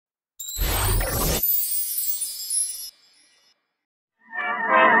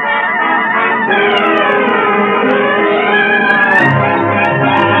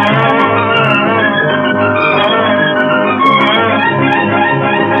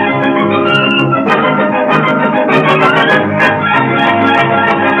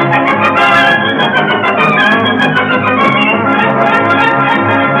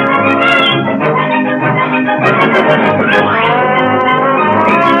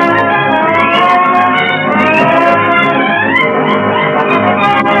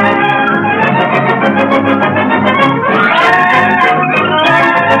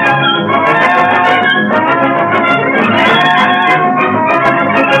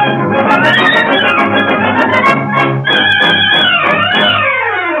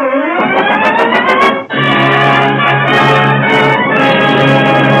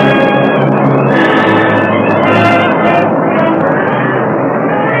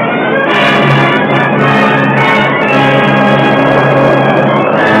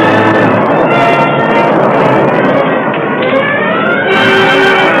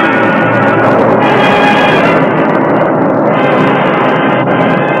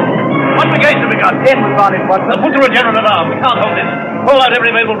out. In with Varnel, Watson. Put through a general alarm. We can't hold it. Call out every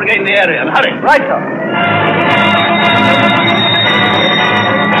available brigade in the area and hurry. Right, sir.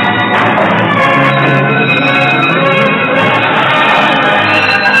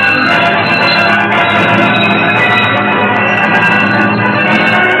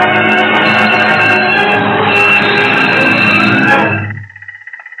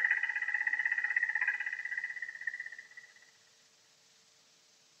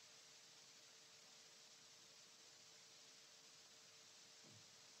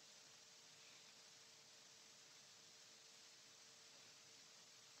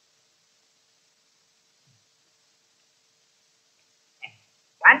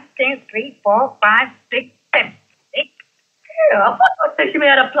 One, two, three, 4, 5, 6, 7. 6. Yeah, what's teaching me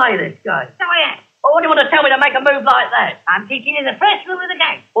how to play this game? So I am. Well, what do you want to tell me to make a move like that? I'm teaching you the first rule of the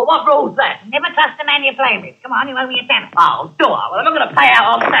game. Well, what rule's that? Never trust the man you're playing with. Come on, you owe me a tenner. Oh, do I? Well, I'm not going to pay out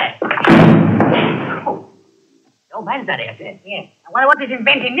on that. Oh, the old man's out here, sir. Yes. I wonder what he's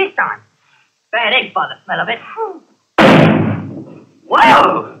inventing this time. Bad eggs by the smell of it.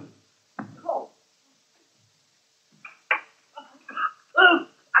 Whoa!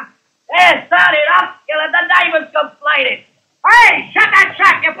 There, start it up. You'll have the neighbours complaining. Hey, shut that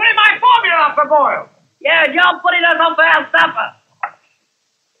trap. You're putting my formula off the boil. Yeah, and you're putting us on for our supper.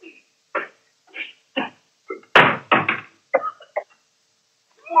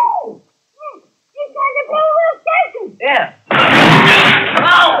 Whoa. You guys are blowing real station. Yeah.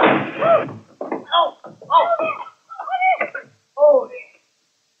 Oh! Oh! Oh! Oh!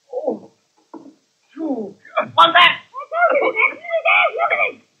 Oh! Phew. What's that? Look at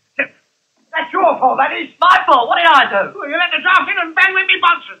it. That's your fault, that is. My fault? What did I do? Well, you let the draft in and bang with me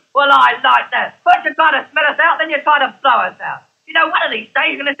Bunsen. Well, I like that. First you try to smell us out, then you try to blow us out. You know, one of these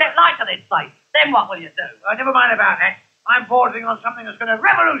days you're going to set light to this place. Then what will you do? Never mind about that. I'm bordering on something that's going to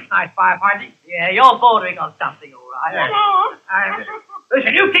revolutionize firefighting. Yeah, you're bordering on something, all right. Yeah.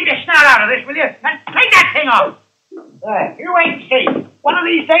 Listen, you keep your snout out of this, will you? And take that thing off. There, you wait and see. One of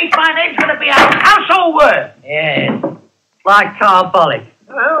these days, my name's going to be a household word. Yes. Like carbolic.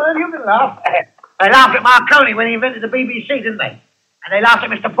 Well, you can laugh. They laughed at Marconi when he invented the BBC, didn't they? And they laughed at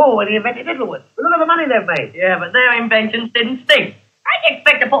Mr. Paul when he invented Idlewood. But look at the money they've made. Yeah, but their inventions didn't stink. How'd you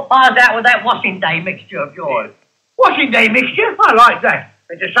expect to put fires out with that washing day mixture of yours? Washing day mixture? I like that.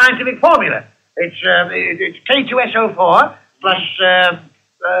 It's a scientific formula. It's K2SO4 plus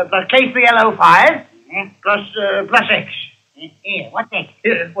K3LO5 plus X. Yeah, what's X?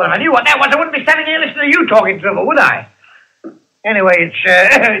 Well, if I knew what that was, I wouldn't be standing here listening to you talking to them, would I? Anyway,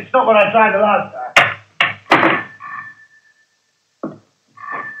 it's not what I tried the last time.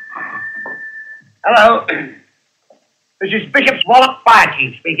 Hello. This is Bishop's Wallop Fire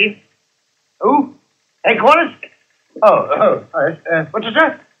Chief speaking. Who? Headquarters? What's it,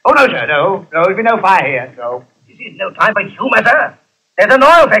 sir? Oh, no, sir, no. No, there'll be no fire here, no. This is no time for humour, sir. There's an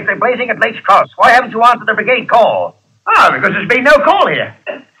oil factory blazing at Blake's Cross. Why haven't you answered the brigade call? Oh, because there's been no call here.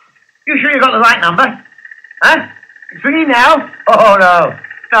 You sure you got the right number? Huh? It's ringing now? Oh, no.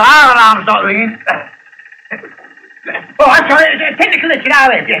 No, our alarm's not ringing. Oh, I'm sorry. It's a technical issue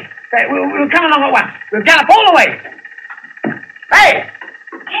now, yes. We'll come along at once. We'll gallop all the way. Hey!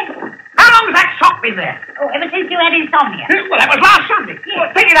 How long's that sock been there? Oh, ever since you had insomnia. Well, that was last Sunday. Yeah.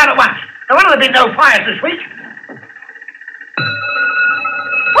 Well, take it out at once. There won't have been no fires this week.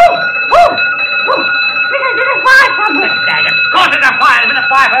 Woo! Woo! Woo! There's a fire somewhere. Of course there's a fire. There's been a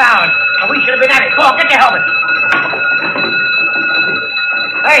fire for hours. And we should have been at it. Go on, get your helmet.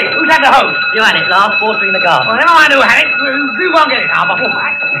 Hey, who's had the hose? You had it last, watering the garden. Well, never mind who had it. You go and get it now, Buffalo.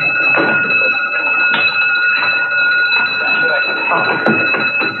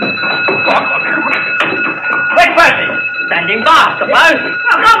 Where's Percy? Standing by, I suppose.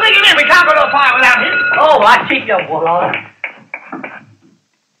 Well, can't bring him in. We can't go to a fire without him. Oh, I cheat your wallet.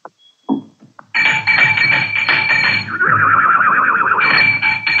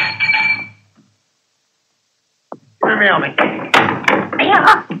 Give me on me.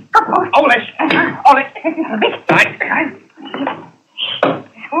 Yeah. Hold it. Hold it. Right.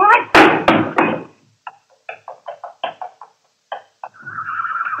 What?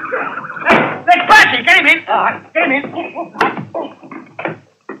 Let's Percy. Get him in. All right. Get him in.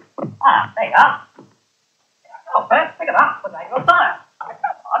 Ah, there you are. Oh, Bert, pick it up. Put that in your fire. Come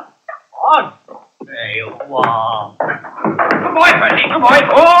on. There you are. Good boy, Percy. Good boy.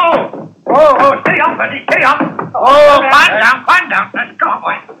 Oh, steady on, Percy. Steady on. Oh, climb down. Let's go on,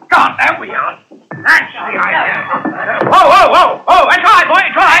 boy. Go on, there we are. That's the idea. Whoa. It's all right, boy.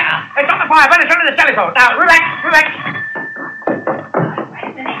 It's all right. It's on the fire, but it's under the telephone. Now, relax.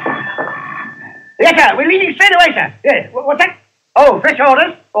 Yes, sir. We're leaving straight away, sir. Yes. What's that? Oh, fresh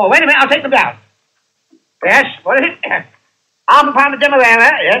orders? Oh, wait a minute. I'll take them down. Yes, what is it? Half a pound of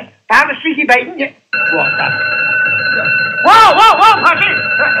demerara, yes. Pound of streaky bacon, yes. What's that? Whoa, Percy!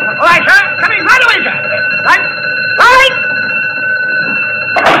 All right, sir. Coming right away, sir. Right.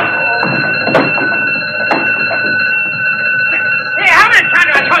 Here, how many times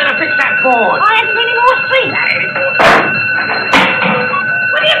have I told you to fix that board? I haven't any more street.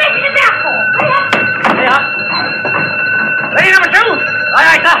 What are you making it out for? Here you are. Ready, number 2? All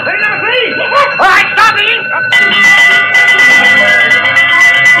right, sir. Ready, number 3? All right, stop me.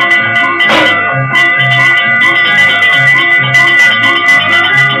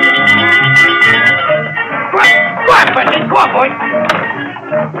 Go on, boy.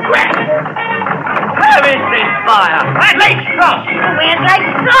 Where is this fire? At Lake's Cross. Where's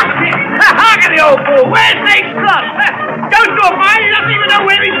Lake's Cross? Hark at the old fool. Where's Lake's Cross? Don't do a fire. He doesn't even know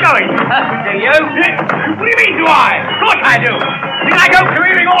where he's going. Do you? What do you mean, do I? Of course I do. Think I go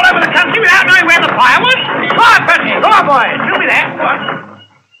careering all over the country without knowing where the fire was? Go on, Percy. Go on, boy. Show me there. Go on.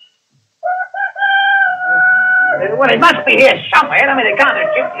 Well, it must be here somewhere. I mean, it can't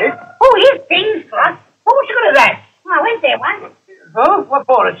have shipped it. Oh, here's King's Cross. Well, what's good at that? Oh, went there once. Oh, what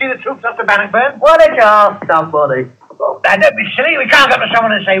for? To see the troops up to Bannockburn? Why don't you ask somebody? Oh, now, don't be silly. We can't go to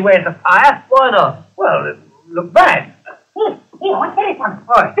someone and say, where's the fire? Why not? Well, it look bad. Here, what's that one?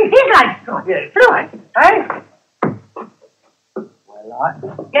 What? This is Lake's Cross. Yeah. Through it. Eh? Well, I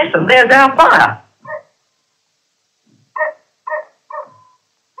guess and there's our fire.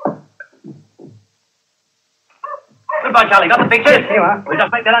 Goodbye, Charlie. Got the pictures? Here you are. We'll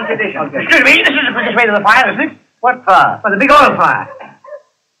just make the lunch edition. Excuse me, this is the quickest way to the fire, isn't it? What fire? Well, the big oil fire.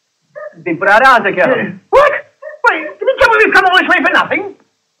 It's been put out hours ago. What? Wait, did you tell me we've come all this way for nothing?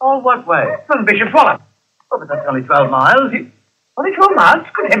 All what way? From Bishop's Wallet. Oh, but that's only 12 miles. Only 12 miles?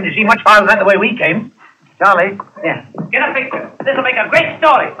 Good heavens, you see much farther than the way we came. Charlie. Yeah. Get a picture. This'll make a great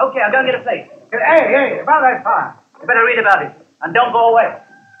story. Okay, I'll go and get a plate. Hey, about that fire. You better read about it. And don't go away.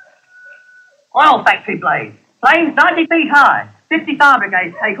 Oil factory blaze. Flames 90 feet high. 50 fire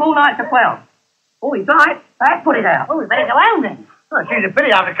brigades take all night to quell. Oh, he's right. Let's put it out. Oh, we better go home then. Oh, she's a pity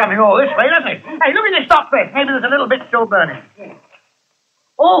after coming all this way, doesn't it? Hey, look in this stop bed. Maybe there's a little bit still burning. Yeah.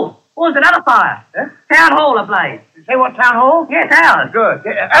 Oh, there's another fire. Huh? Town hall ablaze. Did you say what town hall? Yes, ours. Good.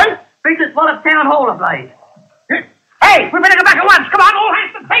 Eh? Bishop's Wallet town hall ablaze. Hey, we better go back at once. Come on, all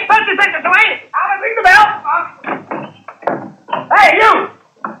hands to take Percy's breakfast away. I'll ring the bell. Hey, you!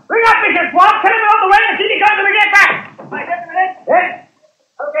 Ring up Bishop's Wallet. Tell him we're on the way and see he comes when we get back. Wait just a minute. Yes?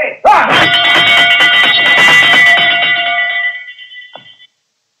 Okay. Go on.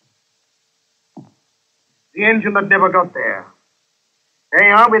 The engine that never got there. There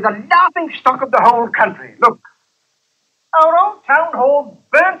you are with the laughing stock of the whole country. Look. Our old town hall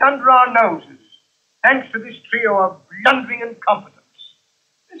burnt under our noses, thanks to this trio of blundering incompetents.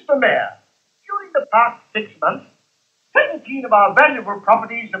 Mr. Mayor, during the past 6 months, 17 of our valuable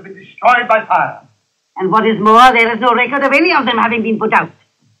properties have been destroyed by fire. And what is more, there is no record of any of them having been put out.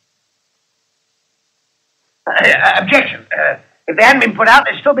 Objection. If they hadn't been put out,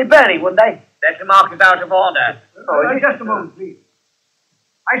 they'd still be burning, wouldn't they? That remark is out of order. Just a moment, please.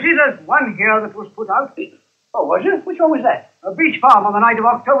 I see there's one here that was put out. Oh, was it? Which one was that? A beach farm on the night of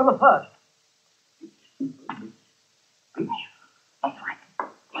October the 1st. That's right.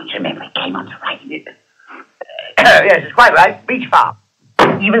 Don't you remember it came on the right? Yes, it's quite right. Beach farm.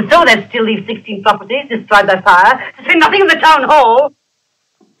 Even so, there's still these 16 properties destroyed by fire, to say nothing of the town hall.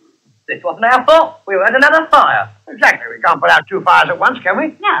 This wasn't our fault. We had another fire. Exactly. We can't put out 2 fires at once, can we?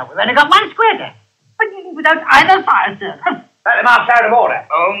 No, we've only got one square deck. But you can put out either fire, sir. That remark's out of order.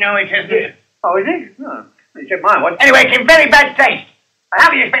 Oh, no, it isn't. Oh, is it? Oh, you said mine was. Anyway, it's in very bad taste. How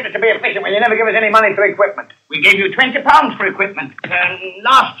do you expect us to be efficient when you never give us any money for equipment? We gave you £20 for equipment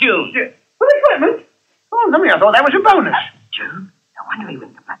last June. For equipment? Oh, lovely. I thought that was a bonus. June? No wonder he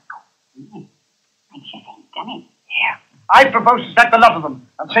went to Braddell. Makes you think, doesn't it? Yeah. I propose to sack the lot of them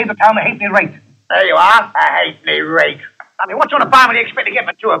and save the town a halfpenny rate. There you are, a halfpenny rate. I mean, what sort of farm do you expect to get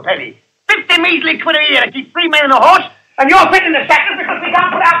for 2 a penny? 50 measly quid a year to keep 3 men and a horse, and you're fitting the sackers because we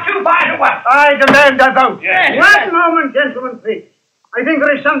can't put out 2 fires at once. I demand a vote. Yes. One moment, gentlemen, please. I think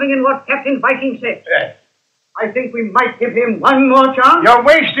there is something in what Captain Viking said. Yes. I think we might give him one more chance. You're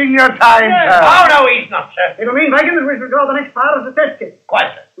wasting your time, sir. Oh, no, he's not, sir. It'll mean, Viking, that we shall draw the next fire as a test case.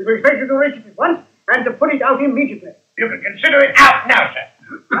 Quite, sir. We will expect you to reach it at once and to put it out immediately. You can consider it out now,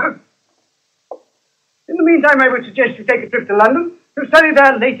 sir. In the meantime, I would suggest you take a trip to London to study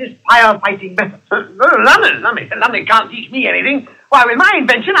their latest firefighting methods. London can't teach me anything. Why, with my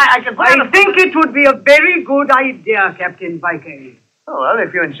invention, I can... I think it would be a very good idea, Captain Viking. Oh, well,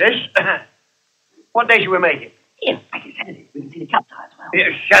 if you insist. What day should we make it? Here, I can send it. We can see the cup as well.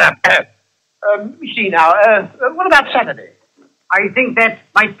 Yeah, shut up. Let me see now. What about Saturday? I think that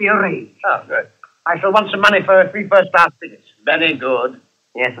might be arranged. Oh, good. I shall want some money for 3 first-class tickets. Very good.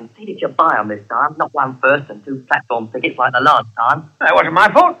 Yes, and see that you buy them this time. Not 1 first and 2 platform tickets like the last time. That wasn't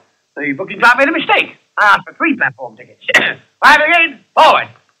my fault. The booking clerk made a mistake. I asked for 3 platform tickets. 5 again. Forward.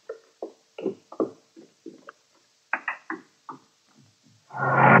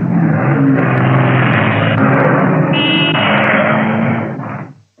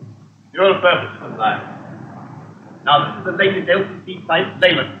 You're perfect, Lion. Now, this is the latest LCC type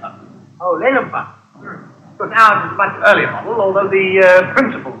Leyland bus. Oh, Leyland bus. Because ours is a much earlier model, although the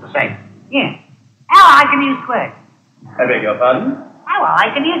principle's the same. Yeah. How high can you squirt? I beg your pardon? How high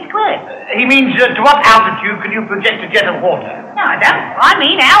can you squirt? He means, to what altitude can you project a jet of water? No, I don't. I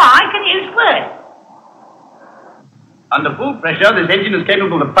mean, how high can you squirt? Under full pressure, this engine is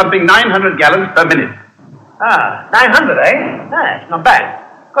capable of pumping 900 gallons per minute. Ah, 900, eh? That's not bad.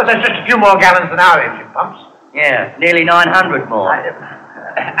 Of course, that's just a few more gallons than our engine pumps. Yeah, nearly 900 more.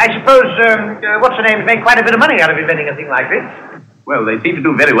 I suppose, what's the name's made quite a bit of money out of inventing a thing like this. Well, they seem to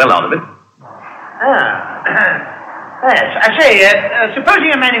do very well out of it. Yes, I say,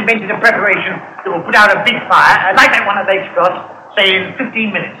 supposing a man invented a preparation that will put out a big fire, like that one at Lake's Cross, say in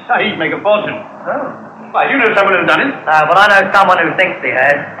 15 minutes. Ah, he'd make a fortune. Oh. Why, you know someone who's done it? Well, I know someone who thinks he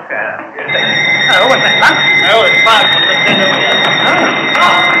has. Oh, what's that, lunch? Oh, it's fine from the thing over here. Look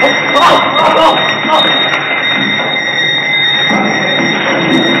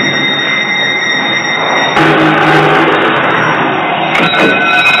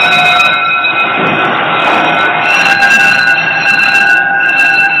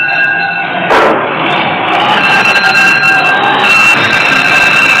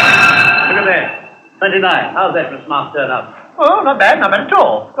at that. 29. How's that for a smart turn-up? Oh, not bad at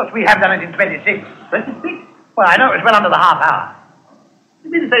all. Of course, we have done it in 26. 26? Well, I know it was well under the half hour. You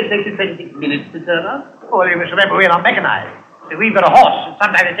mean to say it takes you 26 minutes to turn up? Well, you must remember we're not mechanized. So we've got a horse, and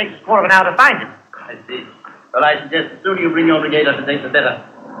sometimes it takes us a quarter of an hour to find him. I see. Well, I suggest the sooner you bring your brigade up to date, the better.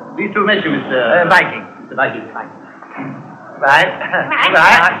 These two met you, Mr. Viking. Mr. Viking. Right.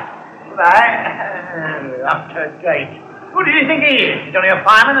 Up to date. Who do you think he is? He's only a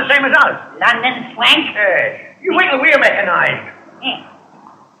fireman the same as us. London swank? You wait till we're mechanized. Yeah.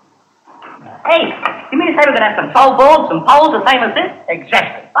 Hey, you mean to say we're going to have control boards and poles the same as this?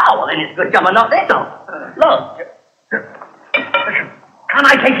 Exactly. Oh, well, then it's a good job I knocked this off. Look. Listen, can't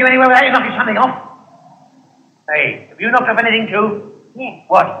I take you anywhere without you knocking something off? Hey, have you knocked off anything too? Yeah.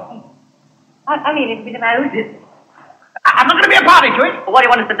 What? Only a little bit of hose. I'm not going to be a party to it. Well, what do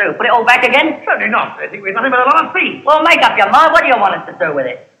you want us to do? Put it all back again? Certainly not. I think we've nothing but a lot of feet. Well, make up your mind. What do you want us to do with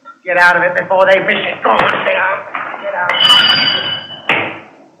it? Get out of it before they finish it. Go on, get out. Get out.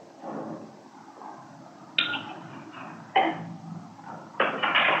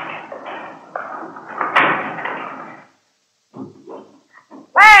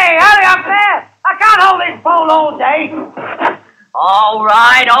 Hey, hurry up there! I can't hold this pole all day. All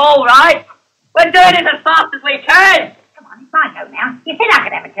right. We're doing it as fast as we can. Come on, it's my go now. You said I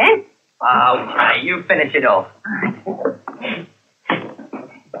could have a turn. Okay, you finish it off.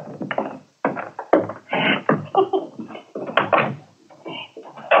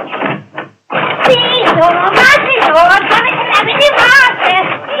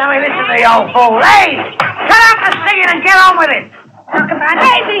 Now listen to the old fool. Hey! Cut out the singing and get on with it! Talk about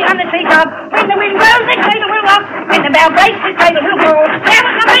lazy on the treetop. When the wind blows, they say the wheel up. When the bell breaks, they say the wheel roll. There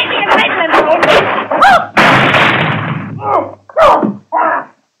was a lady and the and roll.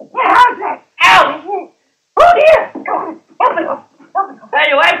 How's that? Ow! Oh dear! Help me. Hey,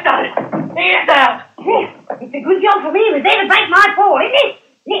 you ain't done it. Here's out. It's a good job for me. It was there to break my fall, isn't it?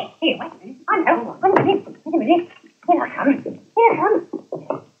 Here, wait a minute. I know. Wait a minute. Here I come.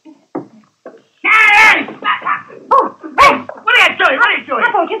 Oh, Ben! What are you doing?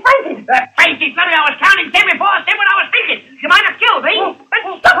 I thought you fainted. Fainted, bloody, I was counting 10 before I said what I was thinking. You might have killed me.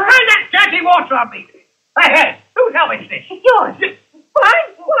 Stop throwing that dirty water on me. Hey, whose helmet is this? It's yours. Well,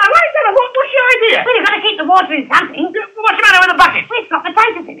 I like that. What's your idea? Well, you've got to keep the water in something. What's the matter with the bucket? Well, it's got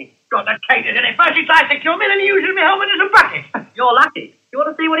potatoes in it. Got the caters in it. First he tries to kill me, then he uses my helmet as a bucket. You're lucky. You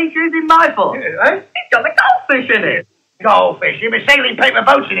want to see what he's using mine for? Eh? It's got the goldfish in it. Goldfish. You've been sailing paper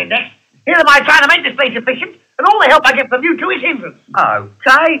boats in it next. Here am I trying to make this place efficient, and all the help I get from you two is hindrance.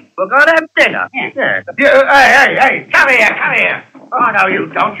 Okay, we're going to have dinner. Yeah. Hey, come here. Oh, no, you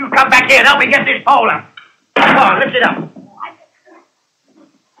don't. You come back here and help me get this pole up. Come on, lift it up.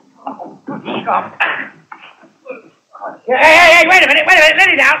 Stop. Hey, wait a minute. Let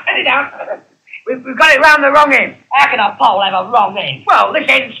it down. We've got it round the wrong end. How can a pole have a wrong end? Well, this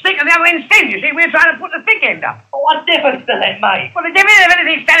end's thick and the other end's thin. You see, we're trying to put the thick end up. Oh, Well, what difference does it make? Well, the difference if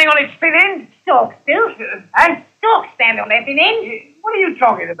anything's standing on its spin end. Stalk still. And Stalk stand on their thin end. what are you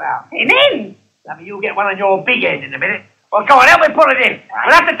talking about? Thin end. I mean, you'll get one on your big end in a minute. Well, go on, help me pull it in.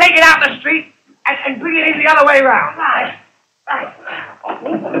 We'll have to take it out in the street and bring it in the other way round. Right.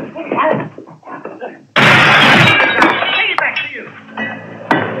 Take it back to you.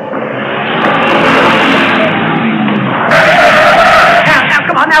 Now,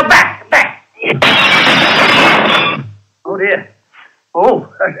 come on, now, back. Oh, dear. Oh,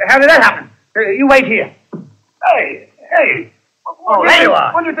 how did that happen? You wait here. Hey. Oh, there you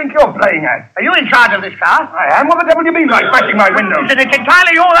are. What do you think you're playing at? Are you in charge of this car? I am. What the devil do you mean by smashing my window? It's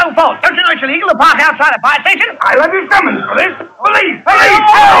entirely your own fault. Don't you know it's illegal to park outside a fire station? I'll have you summoned for this. Police! All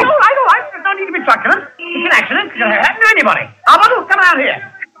right. There's no need to be truculent. It's an accident. It could happen to anybody. Arbuckle, come out here.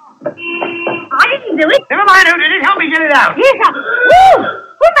 I didn't do it. Never mind who did it. Help me get it out. Yes, sir. Woo!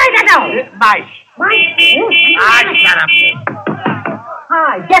 Who made that noise? Mice. Shut up.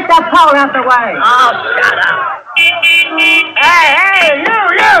 Hi, get that pole out the way. Oh, shut up. Hey,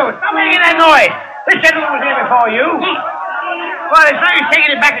 you! Stop making that noise. This gentleman was here before you. Well, it's no use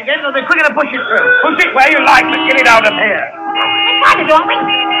taking it back again, so they're quicker to push it through. Push it where you like, but get it out of here. They tried to do it.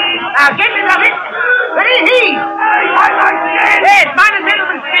 Now, get rid of it. Ready, heave. Yes, mind the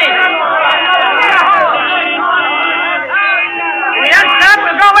gentleman's feet. We don't stop,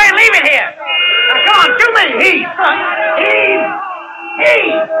 we'll go away and leave it here. Now, come on, do me. Heave.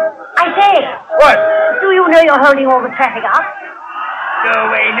 Heave. I say, What? do you know you're holding all the traffic up? Do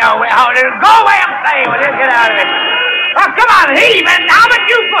we know we're holding it? Go away and play with it. Get out of it. Oh, come on, heave, and how about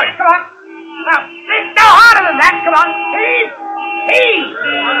you push? Come on. Now, it's no harder than that. Come on. Heave.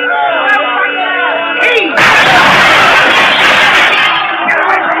 Heave.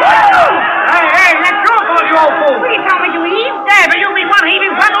 Hey, that's your fault, you old fool. Will you tell me to heave? Yeah, but you'll be one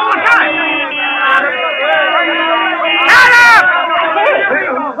heaving front all the time. Shut up!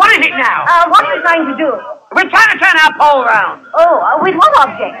 What is it now? What are you trying to do? We're trying to turn our pole round. Oh, with what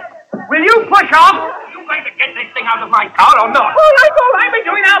object? Will you push off? Are you going to get this thing out of my car or not? All right. We're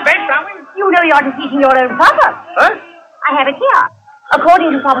doing our best, aren't we? You know you're defeating your own purpose. Huh? I have it here.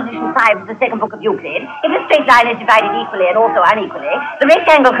 According to Proposition 5 of the second book of Euclid, if a straight line is divided equally and also unequally, the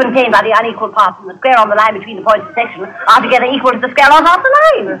rectangle contained by the unequal parts and the square on the line between the points of section are together equal to the square on half the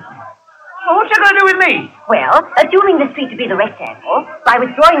line. Well, what's that going to do with me? Well, assuming the street to be the rectangle, by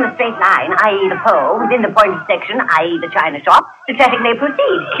withdrawing the straight line, i.e. the pole, within the point of section, i.e. the china shop, the traffic may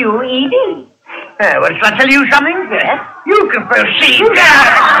proceed, QED. Well, shall I tell you something? Yes? You can proceed. Get out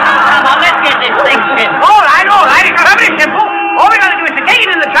of it. Come on, let's get this thing fixed. All right. It's very simple. All we got to do is to take it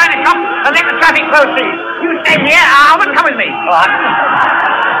in the china shop and let the traffic proceed. You stay here, Albert, come with me. All right.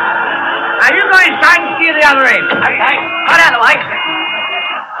 Now, you go inside and steer the other end. Okay. Right out of the way.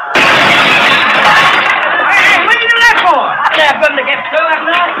 Hey, what did you do that for? Up there for them to get through,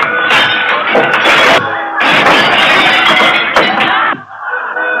 haven't I?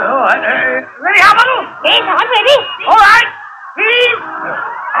 All right. Ready, Albert? Yes, I'm ready. All right. Heave.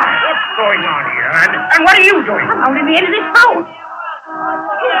 What's going on here? And what are you doing? I'm holding the end of this pole.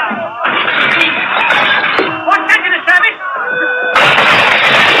 What's that in the service?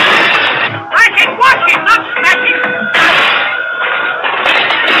 I said wash it, not smash it.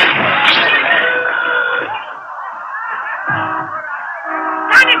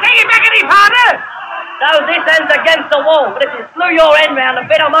 Can't you take it back any farther? No, this end's against the wall, but if you slew your end round a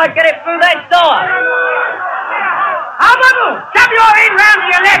bit, I might get it through that door. How about you? Shove your end round to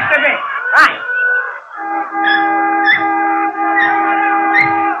your left a bit. Right.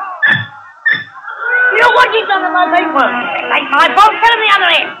 You know what you've done in my paper? Like my boat, put in the other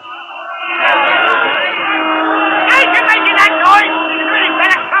end. Hey, you're making that noise. You really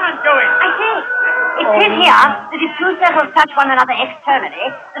better come and do it. I say, it says here that if two circles touch one another externally,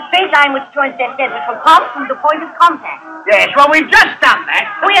 the straight line which joins their centers will pass through the point of contact. Yes, well, we've just done that.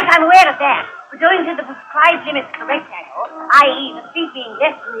 Oh, yes, I'm aware of that. But owing to the prescribed limits of the rectangle, i.e. the street being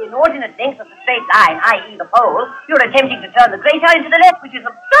less than the inordinate length of the straight line, i.e. the pole, you're attempting to turn the greater into the left, which is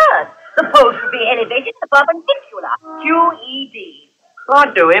absurd. The pole should be elevated to perpendicular. QED.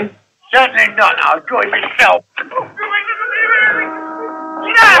 Can't do him. Certainly not. I'll do it myself. Get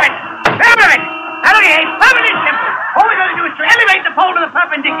out of it! Out of it! Now look here, it's perfectly simple. All we're going to do is to elevate the pole to the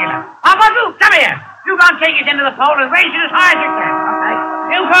perpendicular. Arbuckle, come here. You go and take it into the pole and raise it as high as you can. Okay?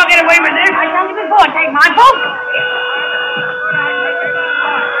 You can't get away with this. I told you before, take my boat.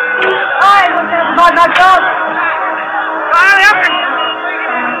 I will never find my boat. Hurry up.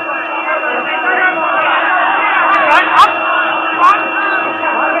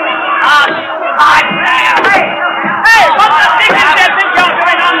 Up. High player. Hey, what's the thing that you're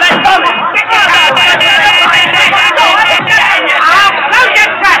doing on that boat? Get out of there.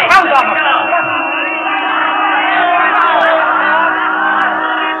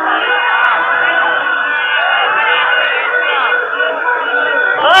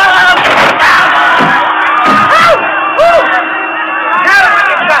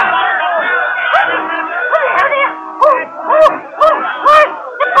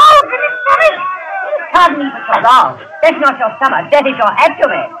 wrong. That's not your stomach. That is your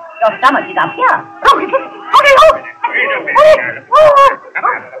abdomen. Your stomach is up here.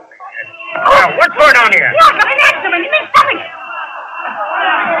 What's going on here? You've got an abdomen in my stomach.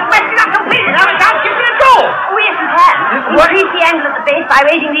 Well, it's not completed. Now it's out. Give me the door. Oh, yes, you can. Increase the angle of the base by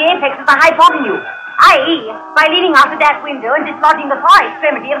raising the apex of the hypotenuse, i.e., by leaning out of that window and dislodging the far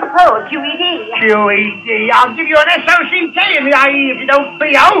extremity of the pole, QED. QED. I'll give you an SOCK in the IE if you don't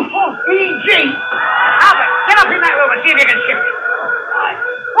BO. EG. Albert, get up in that room and see if you can shift it.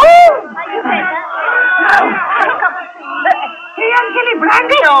 Woo! Are you better? No. Young Gilly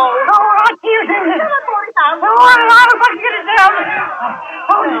Brandy? No. Oh, tears. Oh, I'll fucking get it down.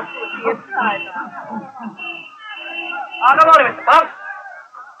 Oh, come on, Mr. Fox.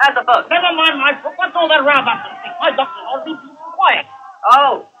 How's the foot? Never mind my foot. What's all that round up? My doctor ought to be quiet.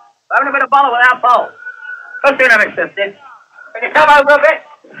 Oh, we're having a bit of bother with our pole. Let's do another shift, then. Can you come over a bit?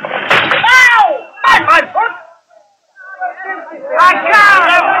 Ow! My foot! I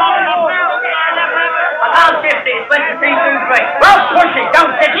can't shift it. It's 2323. Well, push it.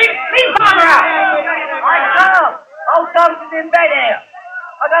 Don't hit it. Leave farther out. I can't. Old Thompson's in bed here.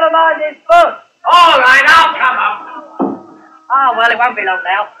 I gotta mind his foot. All right, I'll come up. Oh, well, it won't be long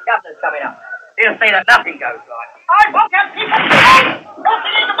now. The governor's coming up. He'll see that nothing goes right. I won't have people. Don't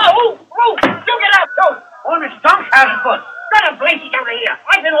get into my roof. You get out, too. Oh, Mr. Tonks, how's the foot? Got a blazy over here.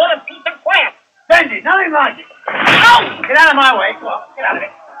 I've been ordered peace and quiet. Splendid. Nothing like it. Oh! Get out of my way. Come on, get out of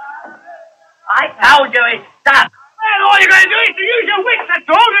it. I told you it's stuck. Well, all you're going to do is to use your wits, that's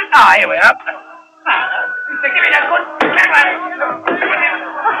all. Ah, here we are. Mister, give me that foot.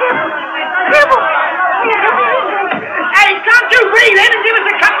 Hey, can't you breathe in and give us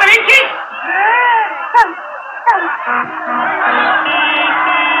a couple of inches?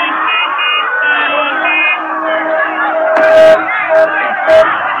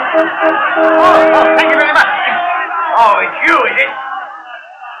 Oh, thank you very much. Oh, it's you, is it?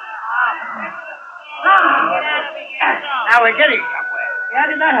 Now we're getting somewhere. How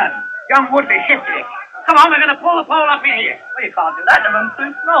did that happen? Young Woodley shifted it. Come on, we're going to pull the pole up in here. Well, you can't do that. The room's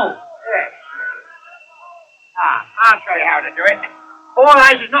too small. Yes. I'll show you how to do it. Four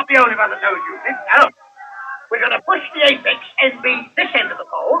Eyes is not the only one that knows you. Now look, we're going to push the apex NB this end of the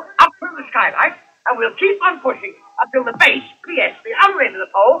pole up through the skylight, and we'll keep on pushing until the base, PS, the other end of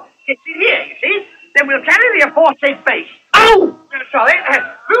the pole, gets in here, you see? Then we'll carry the aforesaid base. Oh! Sorry,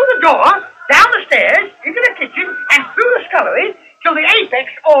 through the door, down the stairs, into the kitchen, and through the scullery, till the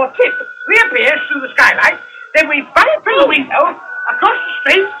apex or tip reappears through the skylight. Then we bang it through the window, across the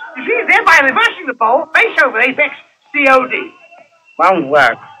street, you see, thereby reversing the pole, base over apex, COD. Won't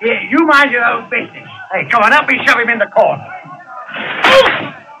work. Yeah, you mind your own business. Hey, come on, help me shove him in the corner.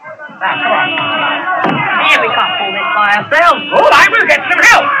 Now, come on. Here, we can't pull this by ourselves. All right, we'll get some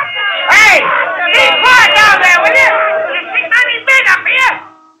help. Hey, be quiet down there, will you? There's 690 men up here.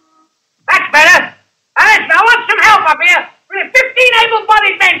 That's better. Alice, I want some help up here. Will you 15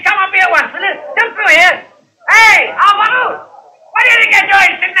 able-bodied men come up here once, will you? Come through here. Hey, Alvaro, what do you think you're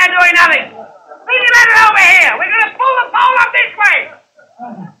doing sitting there doing nothing? Bring the ladder over here. We're going to pull the pole up this way.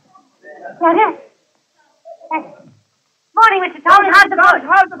 Ladder? Morning, Mr. Tom. How's the boat?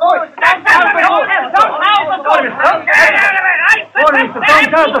 How's the foot? How's the foot? Morning, Mr. Tom. Morning, Mr. Tom.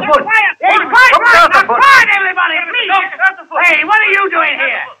 How's the foot? Hey, Quiet, everybody, please. Hey, what are you doing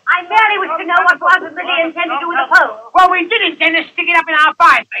here? I merely wish to know what was really intended to do with the pole. Well, we did intend to stick it up in our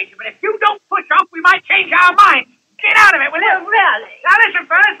fireplace, but if you don't push off, we might change our minds. Get out of it, will you? Really? Now, listen,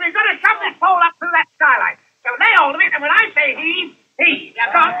 fellas, we've got to shove this pole up through that skylight. So lay hold of it, and when I say heave, heave. Now,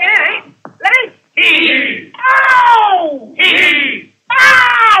 come on, get in, eh? Ready? Heave! Ow! Heave!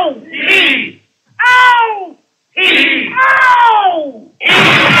 Ow! Heave! Ow! Heave! Ow!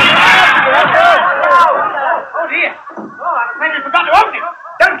 Oh, dear. Oh, I'm afraid I forgot to open it.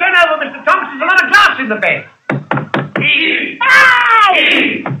 Don't turn over, Mr. Thompson. There's a lot of glass in the bed. Heave! Ow!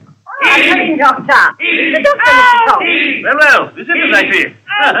 Heave! Good doctor. The doctor, Mr. Tom. Well, visitors, I see.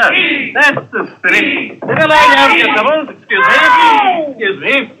 That's the spirit. Little lie down here, troubles. Excuse me. Excuse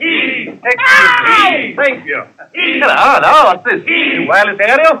me. Thank you. Hello, what's this? New wireless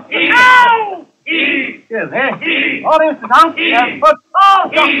aerial? Excuse me. Morning, Mr. Tom. But,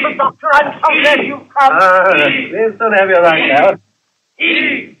 Doctor, I'm so glad you've come. Please don't have your right now.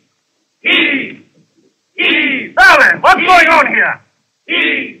 Darling, what's going on here?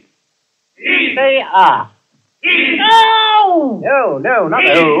 Say ah. No! No, not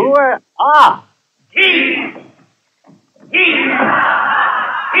oh. Ah.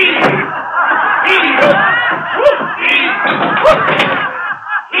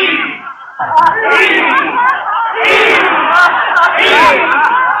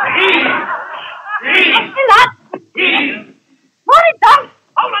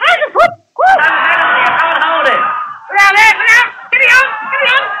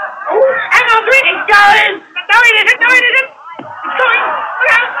 going! No, it isn't! No, it isn't! It's going!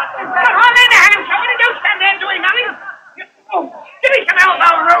 Look out! Come on, lay the hands. Somebody don't stand there doing nothing. Oh, give me some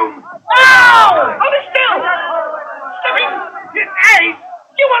elbow room. Oh! Hold it still! Stepping! Hey!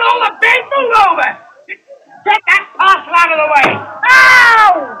 You want all the bed? Move over! Get that parcel out of the way!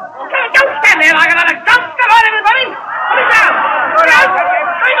 Ow! Don't stand there like another dump! Come on, everybody! Put it down! Put it out!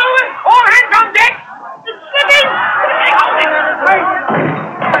 Straight over! All hands on deck! It's slipping!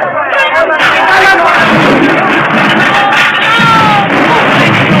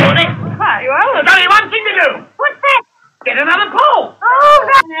 Hold it! Well, there's only one thing to do. What's that? Get another pole. Oh,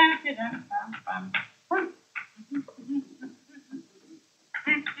 that...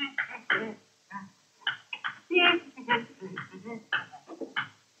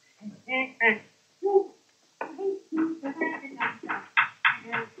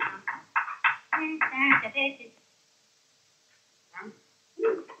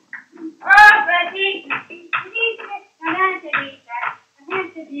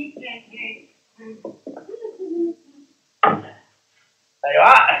 There you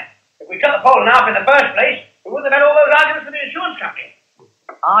are. If we cut the pole enough in the first place, we wouldn't have had all those arguments with the insurance company.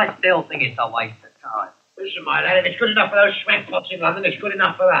 I still think it's a waste of time. Listen, my lad, if it's good enough for those sweatpots in London, it's good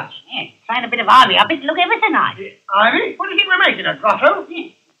enough for us. Yeah, trying a bit of army up, it'll look ever so nice. Ivy, what do you think we're making, a grotto?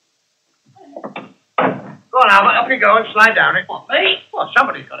 Go on, Albert, up you go and slide down it. What, me? Well,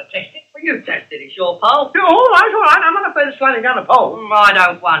 somebody's got to test it. Well, you tested it, your pole. Oh, all right. I'm not afraid of sliding down the pole. I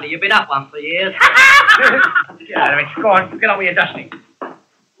don't wonder. You've been up one for years. Get out of it. Go on, get on with your dusting.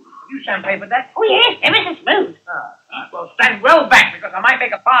 You sandpapered that? Oh, yes, ever so smooth. Well, stand well back, because I might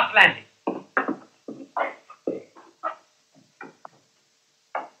make a fast landing.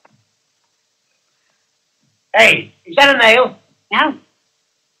 Hey, is that a nail? No.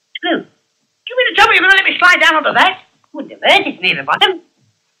 Screw. Do you mean to tell me you're going to let me slide down onto that? Wouldn't have hurt, it's near the bottom.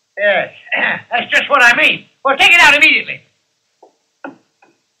 Yes, that's just what I mean. Well, take it out immediately.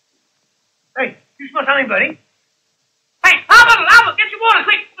 Hey, you smell something, buddy? Hey, Albert, get your water,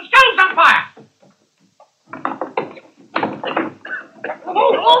 quick! The stove's on fire!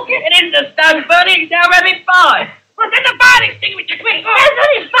 Oh, get it in the stove, Bernie. It's now rabbit pie. Well, get the fire extinguisher, quick! That's on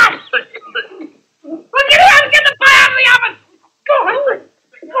his back. Well, get it out and get the fire out of the oven! Go on!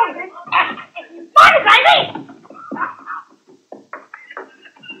 Morning, baby!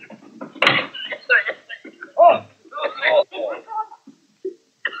 Oh!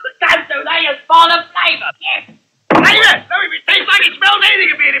 Don't do that, you spoil the flavour. Yes! Flavor! No, if it tastes like it smells, anything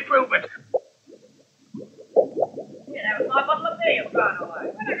can be an improvement. Yeah, that was my bottle of beer thrown away.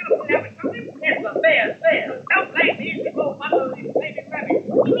 We're not going to put out with something. Yes, but beer. Don't play these before one of these flaming rabbits.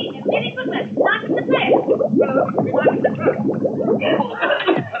 You mean a very good one, not the best.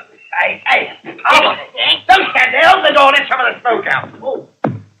 Hey, Albert, don't stand there. Open the door and let some of the smoke out.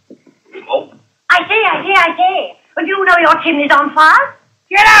 Oh. I say. But you know your chimney's on fire?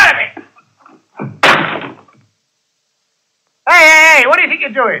 Get out of it! Hey, what do you think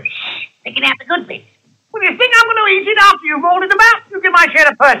you're doing? Picking out the good bits. Well, you think I'm going to eat it after you've rolled it about? You give my share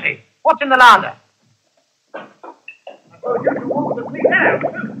to Percy. What's in the larder?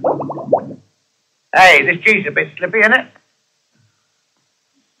 Hey, this cheese is a bit slippy, isn't it?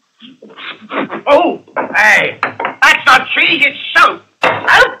 Oh, hey, that's not cheese, it's soap.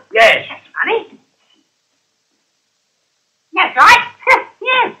 Soap? Yes. That's funny. That's right.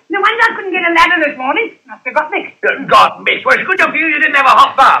 Yes. No wonder I couldn't get a ladder this morning. Must have got mixed. God, miss. Well, it's good enough for you didn't have a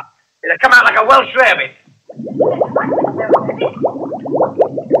hot bath. It'll come out like a Welsh rabbit.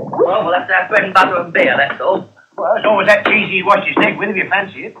 Well, we'll have to have bread and butter and beer, that's all. Well, there's always that cheese he washed his neck with if you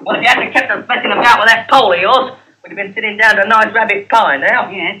fancy it. Well, if you hadn't kept us messing about with that pole of yours, we'd have been sitting down to a nice rabbit pie now.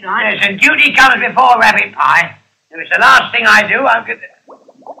 Yes, right. Yes, and duty comes before rabbit pie. If it's the last thing I do, I'm good.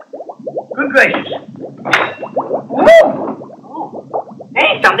 Good gracious. Woo!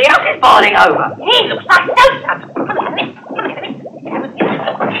 Hey, somebody else is boiling over. Hey, looks like soap.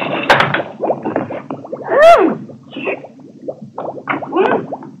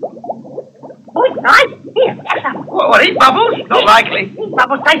 Oh, it's nice. Here, have some. What, these bubbles? Not likely. These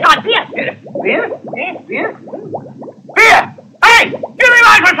bubbles taste like beer. Beer? Beer? Beer! Hey! Do you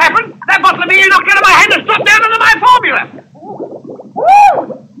realise what's happened? That bottle of beer you knocked out of my hand has dropped down under my formula.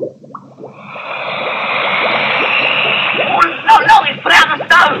 Woo! No, it's put out the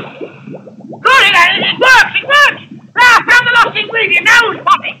stove. Good, it works! Now, I found the lost ingredient. Now who's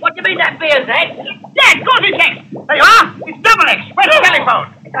popping? What do you mean that beer's X? Yeah, of course it's X. There you are. It's double X. Where's the telephone?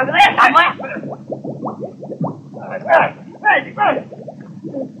 It's over there somewhere. Where is it?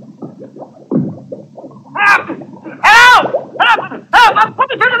 Help! Put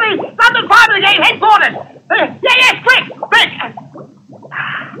me through to the London Fire Brigade headquarters. Yes, quick!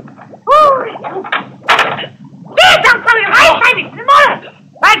 Woo!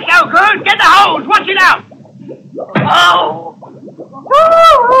 the hose! Watch it out! Oh!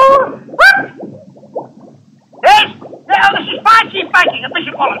 What? Yes? Yeah, oh, this is fire chief banking.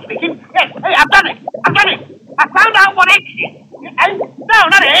 Bishop Wallace speaking. Yes. Hey, I've done it. I found out what X is. No,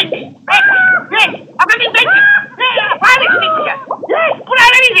 not X. Yes, I've got the bacon. Yeah, fire extinguisher. Yes, put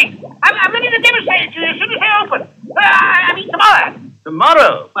out anything. I'm ready to demonstrate it to you as soon as they open. I mean, tomorrow.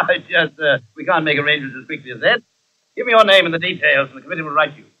 Tomorrow? We can't make arrangements as quickly as that. Give me your name and the details, and the committee will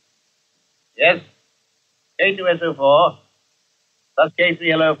write you. Yes? K2SO4, plus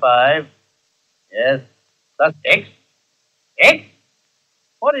K3LO5. Yes. Plus X. X?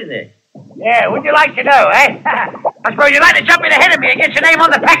 What is X? Yeah, would you like to know, eh? I suppose you'd like to jump in ahead of me and get your name on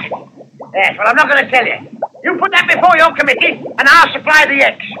the packet. Yes, well, I'm not going to tell you. You put that before your committee, and I'll supply the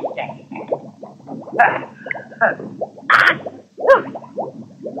X.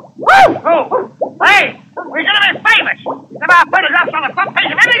 Hey, we're going to be famous. Have our photographs on the front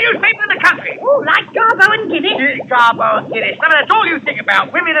page of every newspaper in the country. Oh, like Garbo and Guinness. Garbo and Guinness. I mean, that's all you think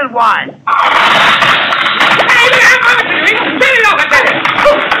about, women and wine. Hey, look how much you're doing. Set it off, I tell you.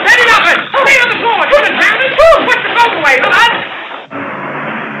 Set it off, stay on the floor. Do the sound. Push the phone away, look, man.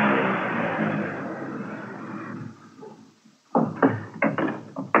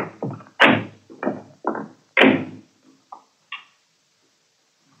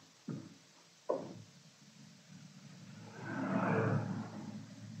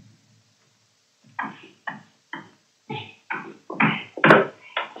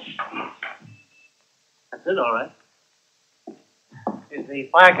 That's it, all right. Is the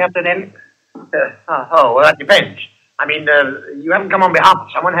fire captain in? Well, that depends. I mean, you haven't come on behalf of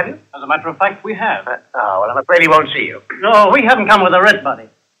someone, have you? As a matter of fact, we have. Well, I'm afraid he won't see you. No, we haven't come with a red buddy.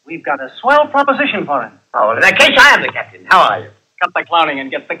 We've got a swell proposition for him. Oh, well, in that case, I am the captain. How are you? Cut the clowning and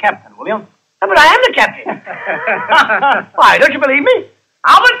get the captain, will you? Oh, but I am the captain. Why, don't you believe me?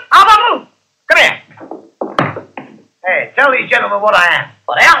 Albert, come here. Hey, tell these gentlemen what I am.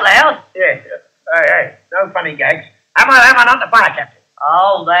 What, out loud? Yes. Hey, no funny gags. Am I not the fire captain?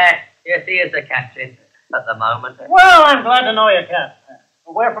 Oh, that. Yes, he is the captain at the moment. Well, I'm glad to know you, Cap.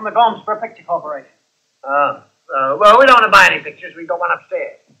 We're from the Golmsboro Picture Corporation. Well, we don't want to buy any pictures. We've got one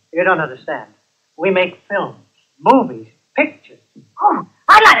upstairs. You don't understand. We make films, movies, pictures. Oh,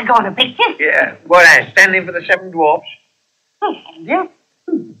 I'd like to go on a picture. Yeah, what else? Standing for the Seven Dwarfs? Yeah?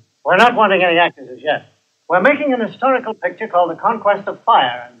 We're not wanting any actors as yet. We're making an historical picture called The Conquest of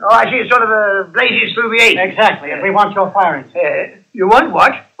Fire. Oh, I see. It's sort of blazes through the age. Exactly, and we want your fire engine. You want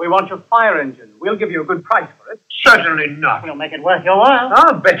what? We want your fire engine. We'll give you a good price for it. Certainly not. We'll make it worth your while.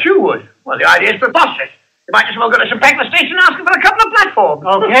 I'll bet you would. Well, the idea is preposterous. You might as well go to some Packler station and ask them for a couple of platforms.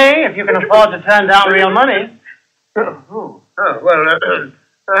 Okay, if you can afford to turn down real money. Well,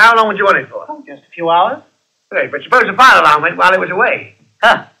 how long would you want it for? Oh, just a few hours. Hey, but suppose the fire alarm went while it was away.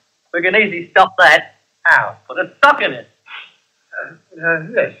 We can easily stop that. How? Put a stock in it.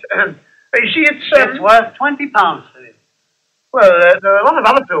 Yes. You see, It's worth £20 for it. Well, there are a lot of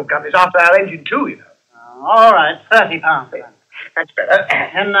other film companies after our engine, too, you know. All right, £30 then. That's better.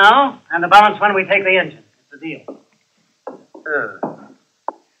 And now, and the balance when we take the engine. It's a deal.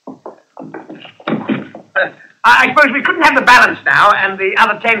 I suppose we couldn't have the balance now and the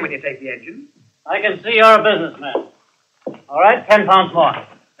other 10 when you take the engine. I can see you're a businessman. All right, £10 more.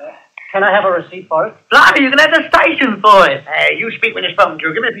 Can I have a receipt for it? Blimey, you can have the station for it. Hey, you speak when it's spoken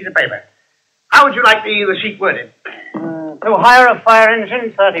to. Give me a piece of paper. How would you like the receipt worded? To hire a fire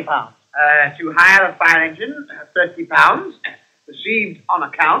engine, £30. To hire a fire engine, £30. Received on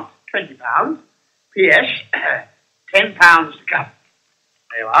account, £20. P.S. £10 to come.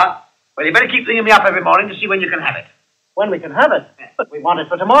 There you are. Well, you better keep ringing me up every morning to see when you can have it. When we can have it? But we want it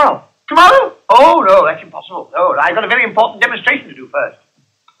for tomorrow. Tomorrow? Oh, no, that's impossible. No, I've got a very important demonstration to do first.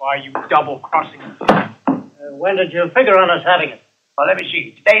 Why, you double-crossing. When did you figure on us having it? Well, let me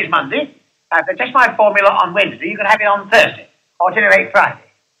see. Today's Monday. If I test my formula on Wednesday, you can have it on Thursday. Or till late Friday.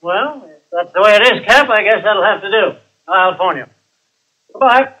 Well, if that's the way it is, Cap, I guess that'll have to do. I'll phone you.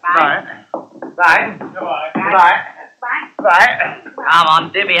 Goodbye. Bye. Bye. Goodbye. Bye. Bye. Bye. Come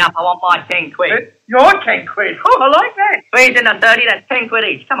on, divvy up. I want my 10 quid. Your 10 quid? Oh, I like that. 3's in the 30, that's 10 quid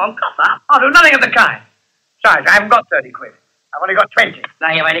each. Come on, cough up. I'll do nothing of the kind. Besides, I haven't got 30 quid. I've only got 20.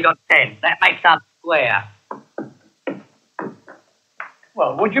 Now you've only got 10. That makes us square.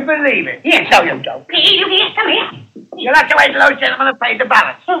 Well, would you believe it? Yes, so you don't. Hey, look here, come here. You'll have to wait till those gentlemen have paid the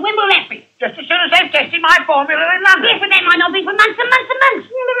balance. So when will that be? Just as soon as they've tested my formula in London. Yes, but that might not be for months and months and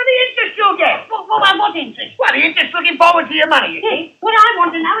months. Well, look at the interest you'll get. What interest? Well, the interest looking forward to your money, you see. Yes, what I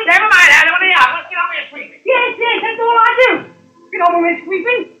want to know is... Never mind, Adam. Let's get on with your sweeping. Yes, that's all I do. Get on with me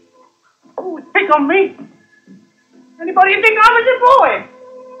sweeping. Oh, pick on me. Anybody think I was a boy?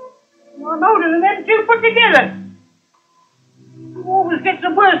 I'm older than them two put together. Who always gets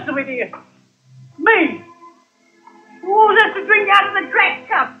the worst of it here? Me. Who always has to drink out of the crack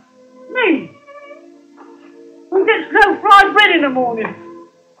cup? Me. Who gets no fried bread in the morning?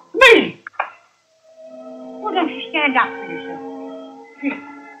 Me. Why don't you stand up for yourself?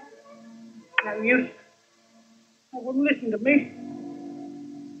 No use. I wouldn't listen to me.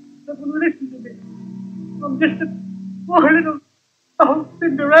 I wouldn't listen to me. I'm just a poor little old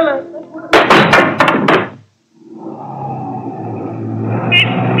Cinderella.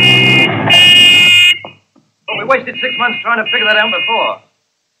 Well, we wasted 6 months trying to figure that out before.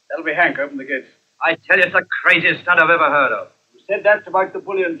 That'll be Hank. Open the gates. I tell you, it's the craziest stunt I've ever heard of. You said that's about the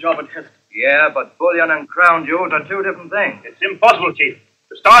bullion job at Heston. Yeah, but bullion and crown jewels are two different things. It's impossible, Chief.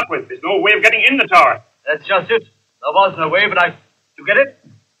 To start with, there's no way of getting in the tower. That's just it. There was no way, but You get it?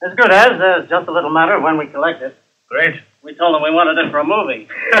 As good as. There's just a little matter of when we collect it. Great. We told them we wanted it for a movie.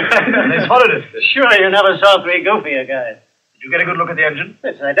 They spotted it. Sure, you never saw three goofier guys. Did you get a good look at the engine?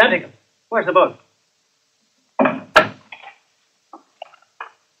 It's identical. Where's the boat?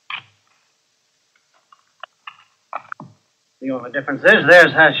 The only difference is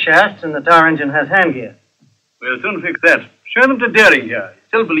theirs has shafts and the tar engine has hand gear. We'll soon fix that. Show them to Daring here. He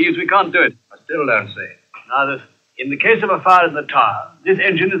still believes we can't do it. I still don't see it. Now, in the case of a fire in the tower, this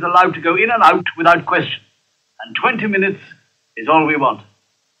engine is allowed to go in and out without question. And 20 minutes is all we want.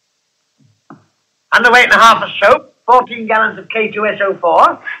 Underweight and a half of soap, 14 gallons of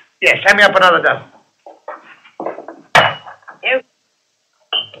K2SO4. Yes, send me up another dozen. You?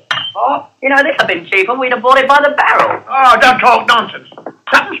 Oh, you know, this had been cheaper. We'd have bought it by the barrel. Oh, don't talk nonsense.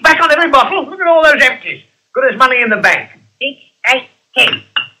 Something's back on every bottle. Look at all those empties. Good as money in the bank. 6, 8, 10.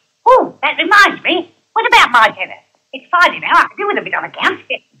 Oh, that reminds me. What about my tenner? It's Friday now. I could do with a bit on account.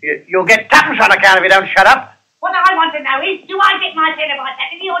 You'll get tuppence on account if you don't shut up. What I want to know is, do I get my tenner by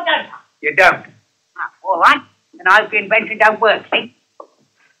Saturday or don't I? You don't. Oh, all right. Then I hope your invention don't work, see?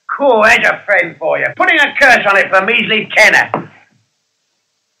 Cool, there's a friend for you. Putting a curse on it for a measly tenner.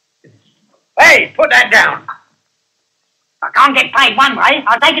 Hey, put that down. If I can't get paid one way,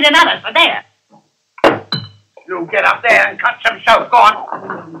 I'll take it another, so there. You get up there and cut some soap. Go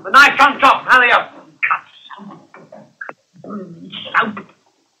on. The knife's on top. Hurry up. Cut soap.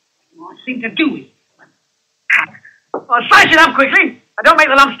 What I seem to do is cut. Well, slice it up quickly. And don't make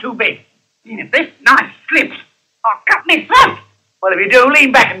the lumps too big. If this knife slips, I'll cut me throat. Well, if you do,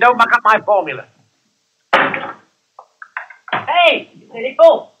 lean back and don't muck up my formula. Hey, you did it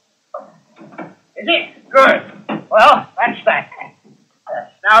full. Is it? Good. Well, that's that.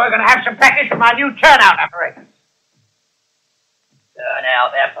 Now we're going to have some practice with my new turnout apparatus.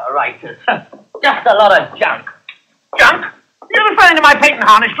 Turnout apparatus. Just a lot of junk. Junk? You're referring to my patent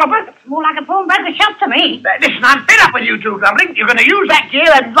harness, Dropper? It's more like a pawnbroker shop to me. Listen, I'm fed up with you two grumbling. You're going to use that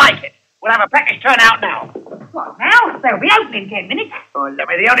gear and like it. We'll have a practice turnout now. What, now? They'll be open in 10 minutes. Oh, let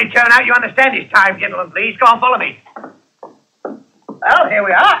me. The only turnout you understand is time, gentlemen, please. Go on, follow me. Well, here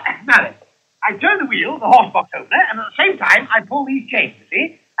we are. Now then, I turn the wheel, the horse box opener, and at the same time, I pull these chains, you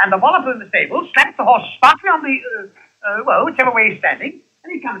see, and the walloper in the stable slaps the horse smartly on the, whichever way he's standing,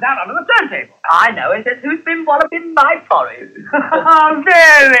 and he comes out onto the turntable. I know. It says, who's been walloping my porridge? Oh,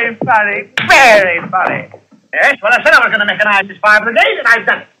 very funny. Very funny. Yes, well, I said I was going to mechanize this fire brigade, and I've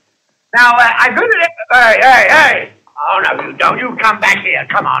done it. Now, I'm going to... Hey. Oh, no, you don't. You come back here.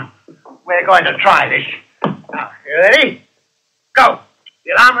 Come on. We're going to try this. Now, you ready? Go.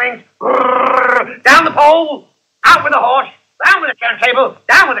 The alarm rings. Down the pole. Out with the horse. Down with the turntable.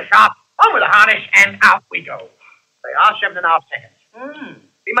 Down with the shaft. On with the harness. And out we go. They are 7.5 seconds.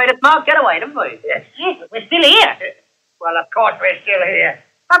 We made a smart getaway, didn't we? Yes. Yes, but we're still here. Well, of course we're still here.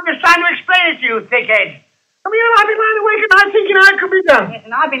 I'm just trying to explain it to you, thickhead. I mean, I've been lying awake at night thinking how it could be done. Yes,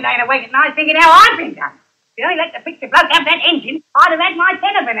 and I've been laying awake at night thinking how I've been done. If you only let the picture bloke have that engine, I'd have had my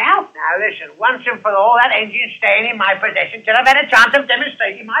tenner for now. Now, listen, once and for all, that engine's staying in my possession till I've had a chance of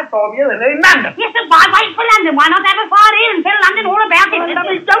demonstrating my formula in London. Yes, but why wait for London? Why not have a fire here and tell London all about it? Well,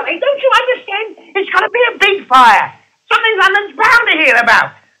 don't you understand? It's got to be a big fire. Something London's bound to hear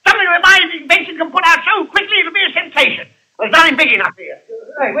about. Something that my invention can put out so quickly it'll be a sensation. There's nothing big enough here.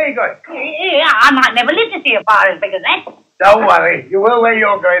 Hey, where are you going? Yeah, I might never live to see a fire as big as that. Don't worry. You will where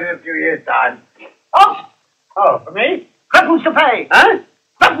you're going in a few years' time. Oh, for me? Cripples to pay. Huh?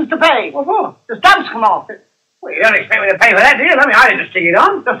 Cripples to pay. What for? The stamps come off. Well, you don't expect me to pay for that, do you? I didn't stick it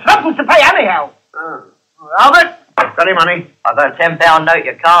on. The cripples to pay anyhow. Oh. Albert, got any money? I've got a £10 note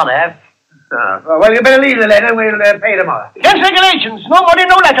you can't have. Oh. Well, you better leave the letter. We'll pay tomorrow. Against regulations. No money,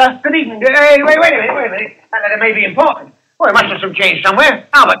 no letter. Good evening. Hey, wait a minute. That letter may be important. Well, it must have some change somewhere.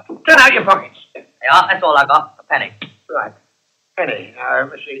 Albert, turn out your pockets. Yeah, that's all I got. A penny. Right. penny.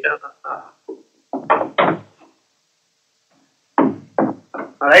 Let's see. Oh,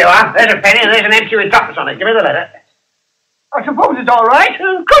 there you are. There's a penny and there's an empty with tuppence on it. Give me the letter. I suppose it's all right.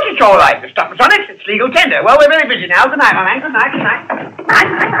 Of course it's all right. There's tuppence on it. It's legal tender. Well, we're very busy now. Good night, my man. Good night. Good night.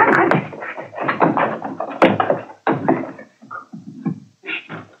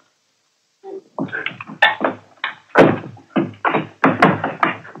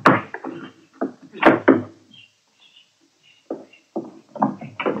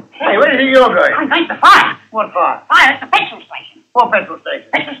 Hey, where do you think you're going? I'm going to fire. What fire? Fire at the petrol station. What petrol station?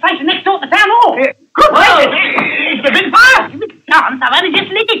 Petrol station next door to the town hall. Yeah. Good. Well, it's a big fire. Chance, I've only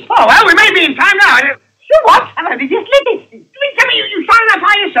just lit it. Oh, well, we may be in time now. You what? I've only just lit it. You mean tell me you started that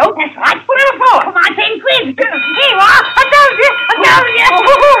fire yourself? That's right. Whatever for? For my 10 quid. Here you are. I told you.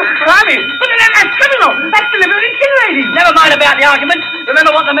 Blimey. But that's criminal. That's deliberately incinerating. Never mind about the argument.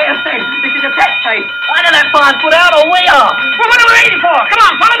 Remember what the mayor said. This is a test case. Either that fire's put out or we are. Well, what are we waiting for? Come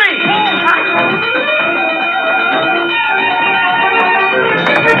on, follow me. Come on.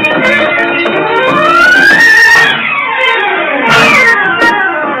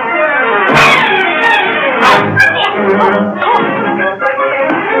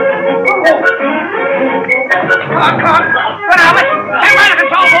 Good Albert. Take away the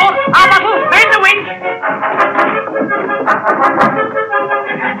control board. Our muscle. Main the winch.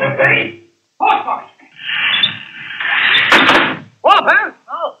 Ready. Horse box. Water.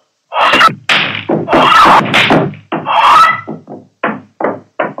 Oh.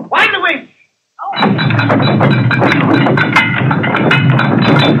 Wind the winch.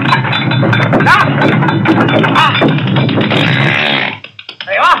 Now.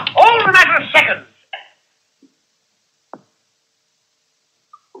 There you are. All in a matter of seconds.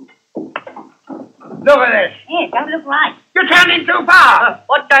 Look at this. Yeah, don't look right. You turned in too far.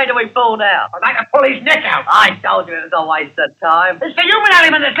 What day do we fall down? I'd like to pull his neck out. I told you it was a waste of time. It's the human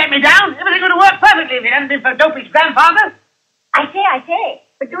element that let me down. Everything would have worked perfectly if it hadn't been for Dopey's grandfather. I say.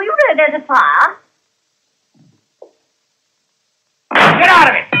 But do you know there's a fire? Get out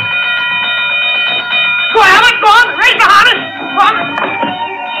of it. Go on, Albert. Go on. Raise the harness. Go on.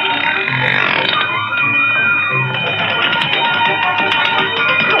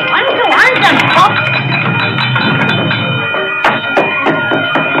 Go on, don't stop.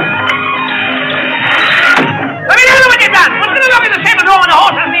 Let me know what you've done. What's going to look in the same door when the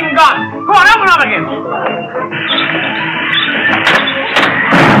horse hasn't even gone? Go on, open up again.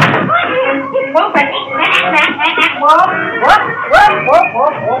 Whoa, baby.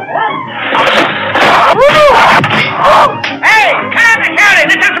 Hey, calm the shouting.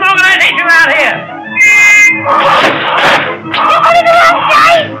 Let's have some organization around here.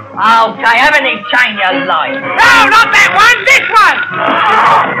 Okay, have any chain you like. No, not that one. This one.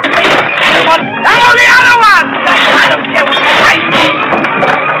 No, the other one. I don't care what you say.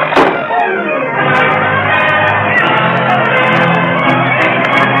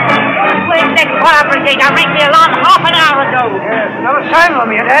 Where's that fire brigade? I rang the alarm half an hour ago. Yes, another sign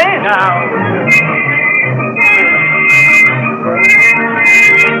from you, eh? No.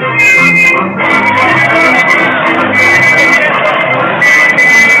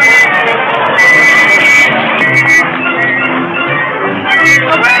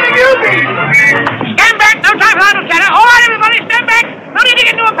 Where have you been? Stand back. No time for idle chatter. All right, everybody, stand back. No need to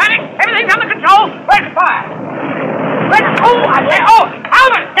get into a panic. Everything's under control. Where's the fire? Where's the... Oh, I say... Oh,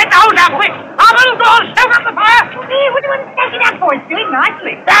 Albert, get the hose out quick. Albert, go on, stoke up the fire. What do you want to take it up for? It's doing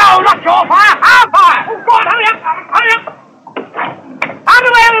nicely. No, not your fire. Our fire. Oh, go on, hurry up. Hurry up. Out of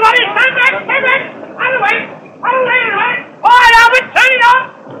the way, everybody. Stand back. Stand back. Out of the way. Out of the way, everybody. All right, Albert, turn it on.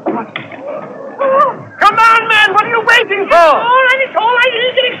 Come on, man. What are you waiting for? All right, it's all right.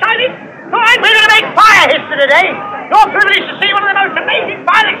 You get excited. All right, we're going to make fire history today. You're privileged to see one of the most amazing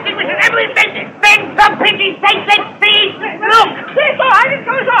fire extinguishers ever invented. Then for pity's sake, let's see. Look. Yes, all right. It's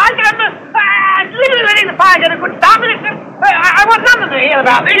all right. I'm literally letting the fire get a good start. But I want none of them to hear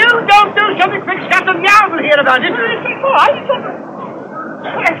about this. You don't do something quick, Captain Yow will hear about it. It's all right. It's all right.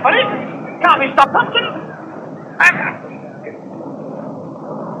 Well, that's funny. Can't be stopped up, can it?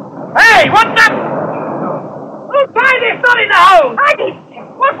 Hey, what's up? Who tied this knot in the hose? I did.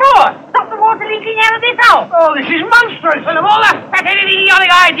 What for? Stop the water leaking out of this hole. Oh, this is monstrous. And of all that pathetic idiotic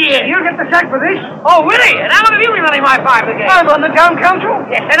idea. You'll get the sack for this. Oh, will he? And how long have you been running my fire brigade? I'm on the town council.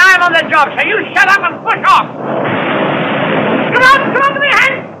 Yes, and I'm on the job, so you shut up and push off. Come on, give me a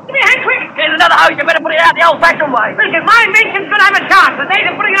hand. Give me a hand, quick. Here's another hose. You better put it out the old-fashioned way. Listen, my invention's going to have a chance. The days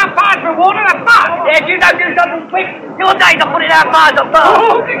of putting out fires for water are past. Yeah, if you don't do something quick, your days of putting out fires are past.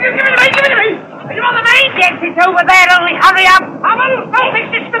 Oh, give it to me, give it to me. Are you on the main? Yes, it's over there. Only hurry up. I'll fix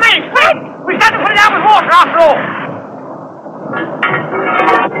this to the main. Quick! We start to put it out with water after all.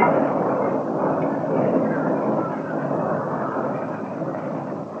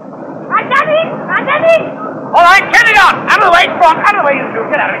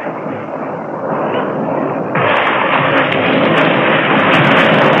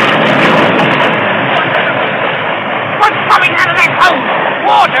 What's coming out of that hole?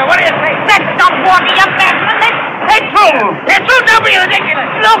 Water, what do you say? That's not water, young man. That's true. It's true. Don't be ridiculous.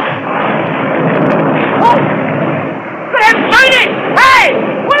 Look. Oh. But I'm it. Hey,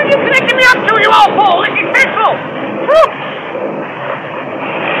 what are you connecting me up to, you old fool? This is central.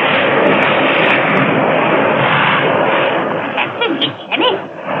 That's it, Jimmy.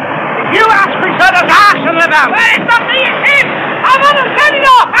 You ask me, sir, there's arson about. Well, it's not me, it's him. I'm on the turning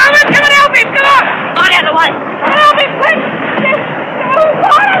off. I will come and help him. Come on. Go the other way. Help him, quick.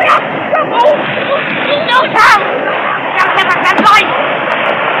 No time. Gotta get back that light.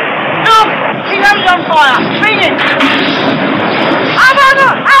 Look, the road's on fire. Read it.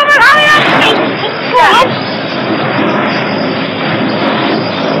 Albert, hurry up. What?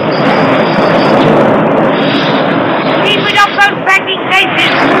 Keep it up those packing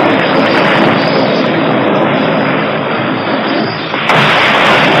cases.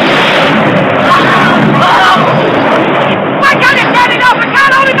 Why can't it turn it off? I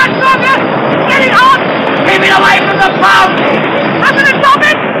can't hold it much longer. Get it on. Keep it away from the pump. I'm going to stop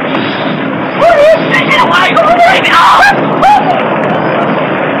it. Take it away. Take it off.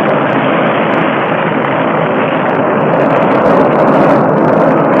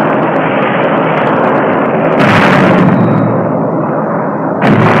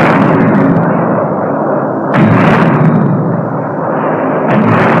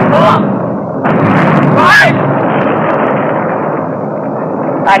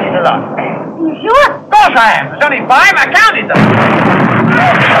 That is a lot. You sure? Of course I am. There's only 5. I counted them.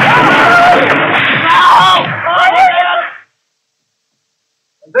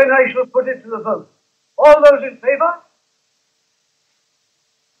 And then I shall put it to the vote. All those in favour?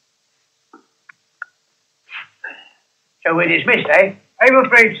 So we're dismissed, eh? I'm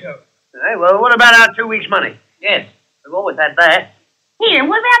afraid so. Eh, well, what about our 2 weeks' money? Yes, we've always had that. Here,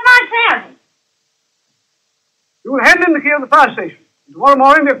 what about my salary? You will hand in the key of the fire station. Tomorrow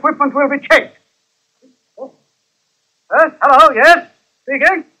morning the equipment will be checked. Hello, yes?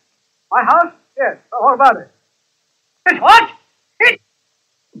 Speaking? My house? Yes. Oh, what about it? It's what?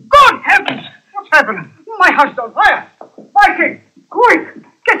 Good heavens! What's happening? My house is on fire! Viking! Quick!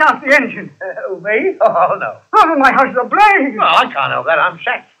 Get out the engine! Me? Oh, no. Oh, my house is ablaze! Oh, I can't help that. I'm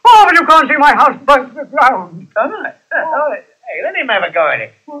sacked. Oh, but you can't see my house burnt to the ground. Can't I? Oh, hey, let him have a go at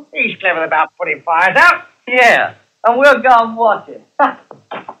it. He's clever about putting fires out. Yeah, and we'll go and watch it.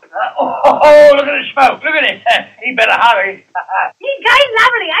 Oh, look at the smoke. Look at it. He better hurry. He's going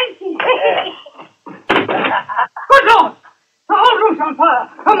lovely, ain't he? Good Lord! The whole room's on fire.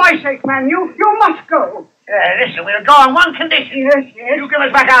 For my sake, man, you must go. Listen, we'll go on one condition. Yes. You give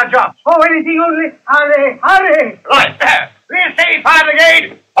us back our jobs. Oh, anything only. Hurry! Right there. We'll say fire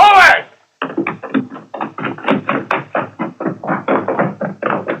brigade. Forward!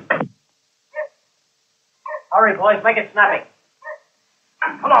 Hurry, boys, make it snappy.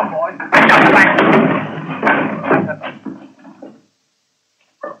 Come on, boys. Jump back.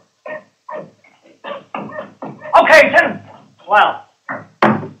 Okay, Tim. Well.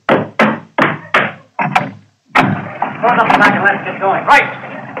 Close up the back and let's get going. Right.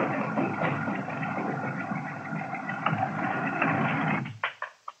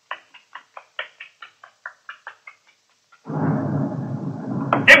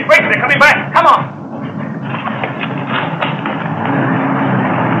 Tim, quick, they're coming back. Come on.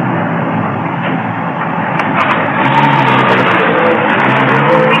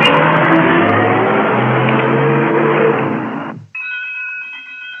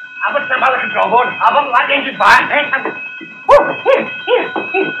 Board. I'll put light the engine fire. Oh, here.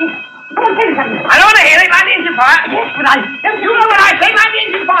 Come on, tell me something. I don't want to hear it. Light the engine fire. Yes, but I don't. You know what I say. Light the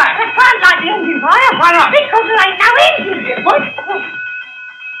engine fire. I can't light the engine fire. Why not? Because there ain't no engine. What?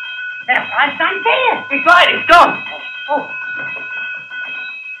 That fire's right there. It's light. It's gone. Oh.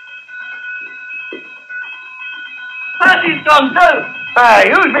 Percy's gone too.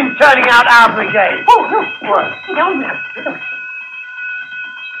 Hey, who's been turning out our brigade? Oh, no. What? Don't.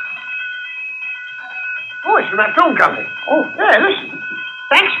 Oh, it's from that film company. Oh, yeah, listen.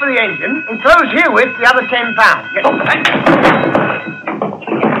 Thanks for the engine. Enclosed herewith the other £10. Yes. Oh, thank you.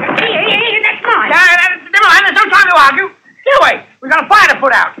 Here, that's mine. Never mind, there's no time to argue. Get away. We've got a fire to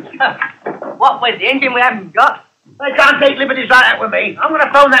put out. What with the engine we haven't got? They can't take liberties like that with me. I'm going to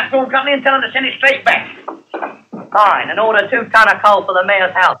phone that film company and tell them to send it straight back. Fine, and order 2 tons of coal for the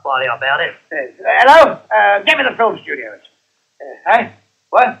mayor's house while you're about it. Hello? Get me the film studios. Hey?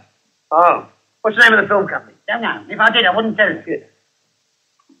 What? Oh. What's the name of the film company? Don't know. If I did, I wouldn't tell you.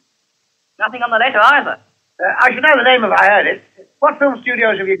 Nothing on the letter either. I should know the name if I heard it. What film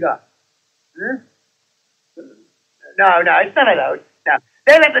studios have you got? No, it's none of those. No.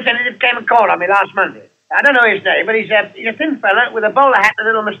 Their representative came and called on me last Monday. I don't know his name, but he's a thin fella with a bowler hat and a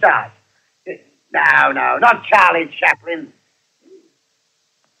little moustache. No, not Charlie Chaplin.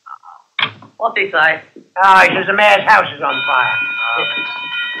 What's he say? Oh, he says the mayor's house is on fire.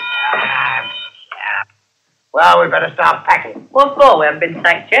 Well, we better start packing. What for? We haven't been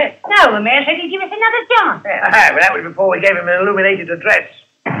sacked yet. No, the mayor said he'd give us another chance. Yeah, but that was before we gave him an illuminated address.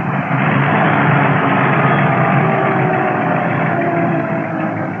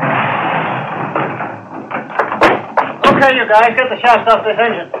 Okay, you guys, get the shafts off this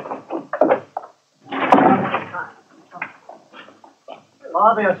engine.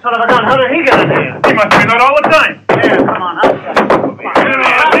 Bobby, a son of a gun, how did he get in here? He must have been out all the time. Yeah, come on, up. Come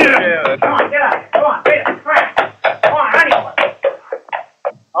on, get out. Come on, get it. Come on, ready.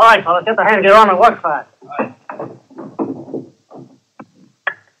 All right, fellas, get the hand gear on and work fast.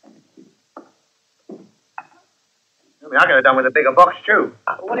 I could have done with a bigger box, too.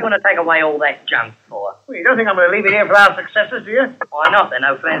 What do you want to take away all that junk for? Well, you don't think I'm going to leave it here for our successors, do you? Why not? They're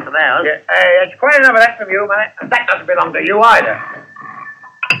no friends of ours. Yeah, it's quite enough of that from you, man. And that doesn't belong to you either.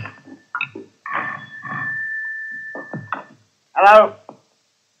 Hello?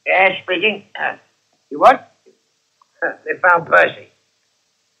 Yes, speaking. You what? They found Percy.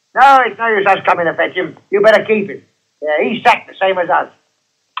 No, it's no use us coming to fetch him. You better keep him. Yeah, he's sacked the same as us.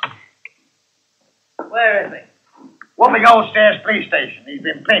 Where is he? Wapping Old Stairs Police Station. He's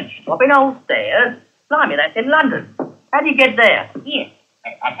been pinched. Wapping Old Stairs? Blimey, that's in London. How'd you get there? Yes.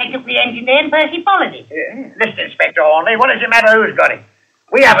 I picked up the engine there and Percy followed it. Yeah. Listen, Inspector Hornley, what does it matter who's got him?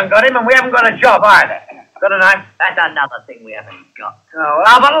 We haven't got him, and we haven't got a job either. Got a knife? That's another thing we haven't got. Oh,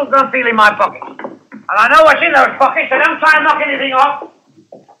 well, I'll go and feel in my pockets. And I know what's in those pockets, so don't try and knock anything off.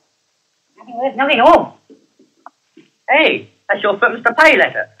 Nothing worth knocking off. Hey, that's your footman's to pay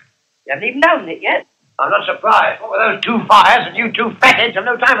letter. You haven't even opened it yet. I'm not surprised. What with those two fires and you two fatheads have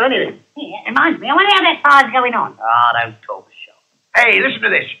no time for anything. Yeah, it reminds me. I wonder how that fire's going on. Don't talk shop. Hey, listen to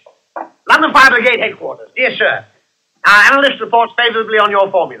this. London Fire Brigade Headquarters. Dear sir, our analyst reports favourably on your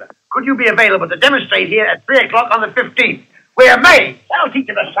formula. Could you be available to demonstrate here at 3 o'clock on the 15th? We're May. That'll teach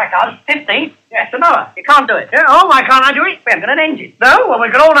you to sack us. 15th? Yes, tomorrow. You can't do it. Yeah, oh, why can't I do it? We haven't got an engine. No? Well,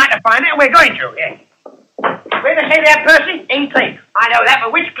 we've got all night to find it, and we're going to, yeah. Where did they say that, Percy? In Clink. I know that,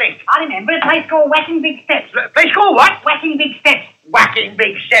 but which Clink? I remember a place called Whacking Big Steps. A place called what? Whacking Big Steps. Whacking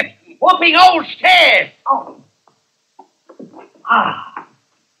Big Steps. Whooping Old Stairs. Oh.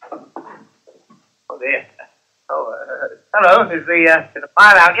 Oh, dear. Oh, hello. Is the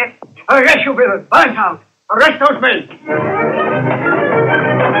fire out yet? Oh, yes, you'll be the burnt out. Arrest those men.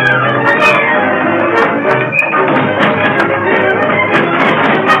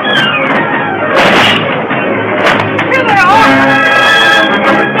 Here they are!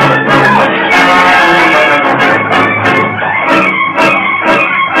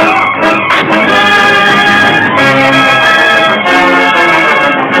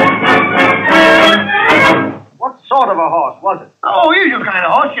 What sort of a horse was it? Oh, usual kind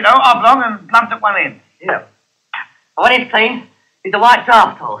of horse, you know, oblong and blunt at one end. Yeah. When it's clean, he's a white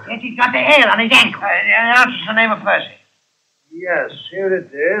draft horse. Yes, he's got the hair on his ankle. Announces the name of Percy. Yes, here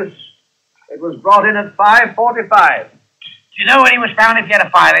it is. It was brought in at 5:45. Do you know when he was found if he had a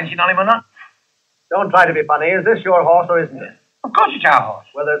fire engine on him or not? Don't try to be funny. Is this your horse or isn't it? Of course it's our horse.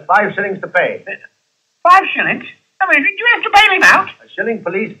 Well, there's 5 shillings to pay. 5 shillings? I mean, do you have to bail him out? A shilling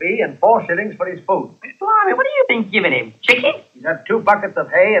police fee and 4 shillings for his food. Blimey, what have you been giving him? Chicken? He's had 2 buckets of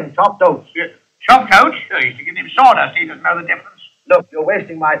hay and chopped oats. Chopped oats? Oh, you used to give him sawdust. He doesn't know the difference. Look, you're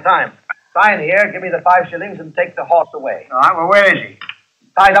wasting my time. Sign here, give me the 5 shillings, and take the horse away. All right, well, where is he?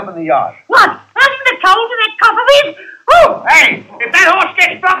 Tied up in the yard. What? Hasn't the toll to that cough of his? Oh, hey, if that horse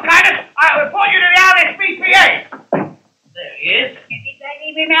gets bronchitis, I'll report you to the RSPCA. There he is.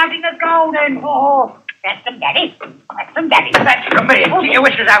 Leave him out in the golden horse. That's some daddy. That's some daddy. That's come here. Keep your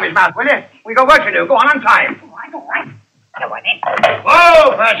whiskers out of his mouth, will you? We got work to do. Go on, untie him. All right. Go on then.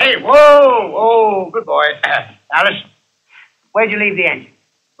 Whoa, Percy. Whoa. Good boy. Alice, where'd you leave the engine?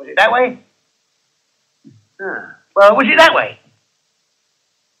 Was it that way? Well, was it that way?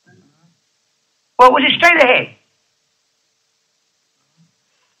 Well, was it straight ahead?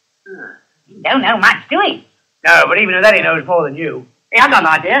 He don't know much, do he? No, but even at that he knows more than you. Hey, I've got an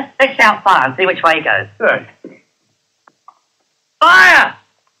idea. Let's shout fire and see which way he goes. Good. Fire!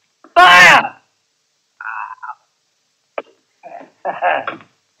 Fire!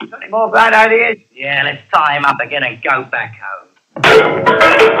 Got any more bright ideas? Yeah, let's tie him up again and go back home.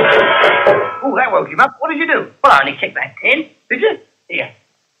 Oh, that woke him up. What did you do? Well, I only kicked that tin. Did you? Here.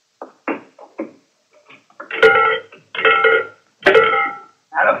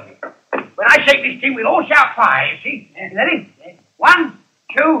 break this team, we'll all shout fire, you see? You ready? 1,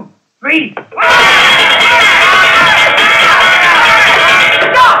 2, 3.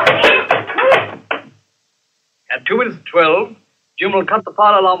 At 2 minutes 12, Jim will cut the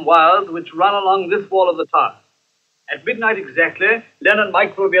fire alarm wires which run along this wall of the tower. At midnight exactly, Len and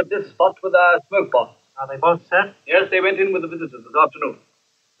Mike will be at this spot with our smoke bombs. Are they both set? Yes, they went in with the visitors this afternoon.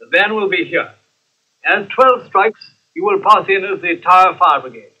 The van will be here. As 12 strikes, you will pass in as the tower fire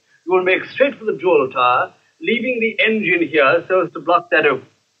brigade. You will make straight for the jewel tower, leaving the engine here so as to block that open.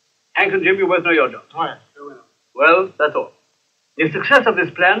 Hank and Jim, you both know your job. Oh, yes. So we know. Well, that's all. The success of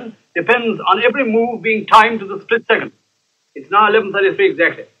this plan depends on every move being timed to the split second. It's now 11:33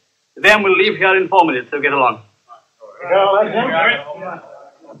 exactly. The van will leave here in 4 minutes, so get along.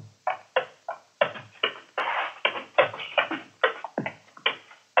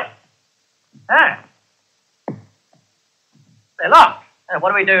 Ah. They're locked. What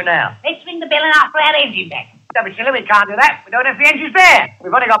do we do now? Let's ring the bell and ask for our engine back. Don't be silly, we can't do that. We don't have the engines there.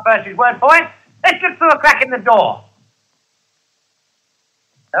 We've only got Percy's word for it. Let's get through a crack in the door.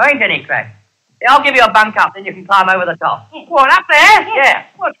 There ain't any crack. Yeah, I'll give you a bunk up, then you can climb over the top. Yes. What, up there? Yes. Yeah.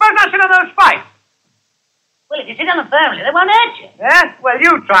 Well, suppose I sit on those spikes. Well, if you sit on them firmly, they won't hurt you. Yeah? Well,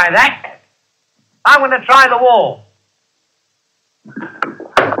 you try that. I'm going to try the wall.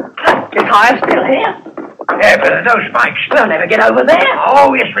 The tire's still here. Yeah, but there's no spikes. We'll never get over there.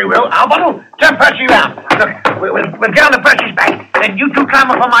 Oh, yes, we will. Our bottle, turn Percy round. Look, we'll get on the Percy's back, then you two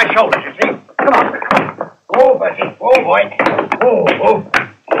climb up on my shoulders, you see? Come on. Oh, Percy. Oh, boy. Oh.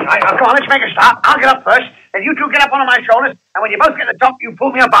 Right, now, come on, let's make a start. I'll get up first, then you two get up on my shoulders, and when you both get to the top, you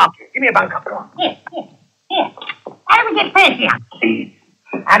pull me up after you. Give me a bunk up, come on. Yes. How do we get Percy up?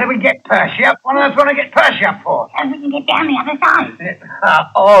 How do we get Percy up? What on earth do you want to get Percy up for? So we can get down the other side.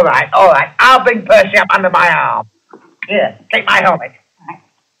 All right. I'll bring Percy up under my arm. Here, take my helmet.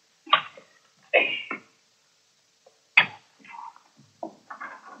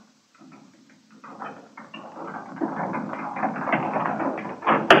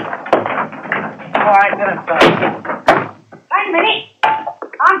 All right, get up, Percy. Wait a minute.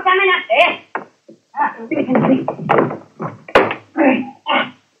 I'm coming up there.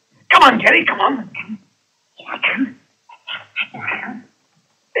 Come on, Jerry, come on.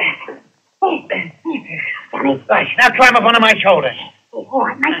 Right, now climb up onto my shoulders. All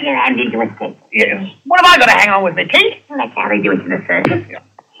right, make your hand into a stick. Yeah. What have I got to hang on with, my teeth? That's how they do it in the circus.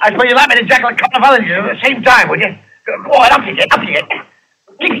 I suppose you'd like me to jackal a couple of others at the same time, would you? Go on, up you get.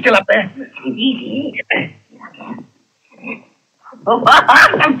 Keep still up there. It's easy. Oh,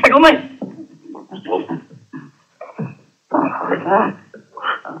 don't tickle me.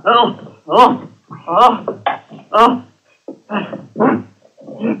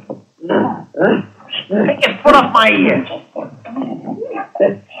 Take your foot off my ear.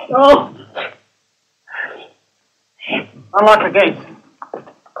 Unlock the gates.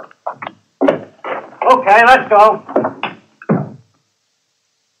 Okay, let's go.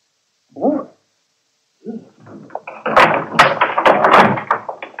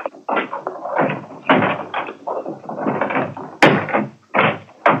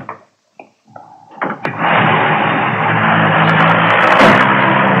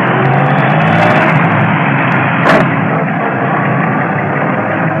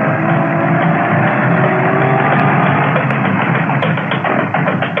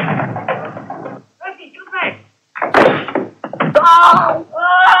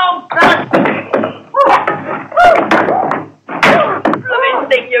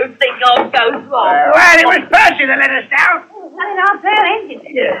 Well, it was Percy that let us down. Not in our engine.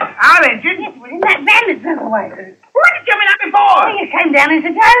 Yeah. Our engine? Yes, it was in that van that drove away. Why didn't you tell me that before? You came down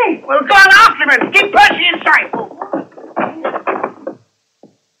into Charlie. Well, go on after him and keep Percy in sight.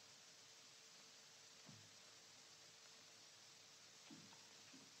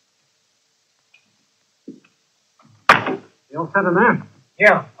 You all set in there?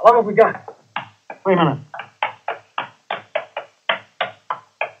 Yeah. How long have we got? Wait a minute.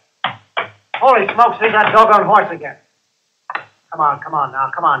 Holy smokes, there's that doggone horse again. Come on now,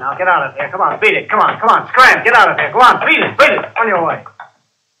 get out of here. Come on, beat it. Come on, scram, get out of here. Go on, beat it, on your way.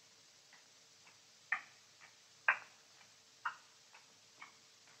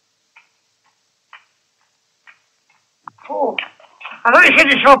 Oh, I thought you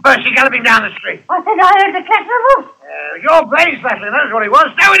said you saw Percy galloping down the street. I said I heard the clatter of hoofs. Your brains rattling, that's what he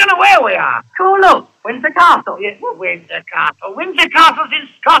was. Now we don't know where we are. Cool, look. Windsor Castle. Yeah, Windsor Castle. Windsor Castle's in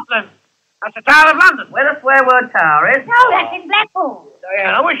Scotland. That's the Tower of London. Where the Square Word Tower is? No, that's in Blackpool.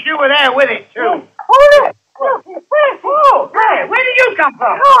 Yeah, I wish you were there with it, too. Oh, look. Look, it's Percy. Oh, hey, where did you come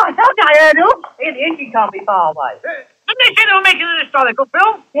from? Oh, I thought I heard hoofs. The engine can't be far away. Didn't they say they were making an historical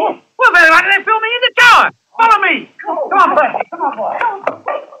film? Yes. Well, very likely they're filming in the tower. Follow me. Come on, Percy. Come on, boy.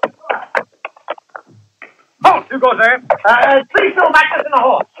 Halt! Who goes there? Please film actors in the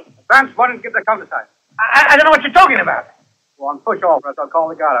hall. Vance, why don't you give the countersign? I don't know what you're talking about. Go on, push off, or else I'll call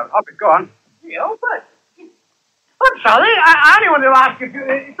the guard out. Up it, go on. You, but... I'm sorry. I only wanted to ask if you...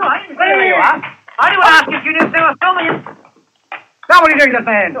 It's all right. There you are. I only want to ask if you knew if they were filming it. Now what are you doing, that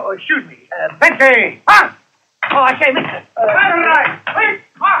man? Oh, excuse me. Betsy! Ah! Oh, I say, mister. Wait!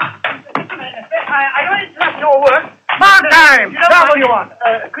 I don't interrupt your work. Mark time! Now what do you want?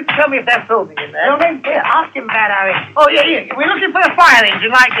 Could you tell me if they're filming in there? Filming? Yeah, ask him about how it... Oh, yeah. We're looking for a fire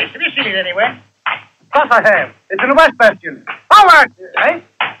engine like this. Have you seen it anywhere? Of course I have. It's in the West Bastion. Forward! Eh?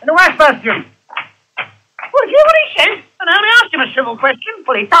 In the West Bastion. Well, hear what he said? And I only asked him a civil question.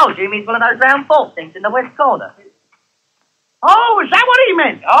 Well, he told you he means one of those round ball things in the west corner. Oh, is that what he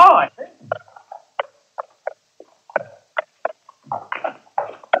meant? Oh, I see.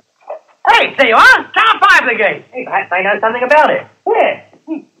 Hey, there you are. Tower Fire Brigade. Hey, perhaps they know something about it. Where?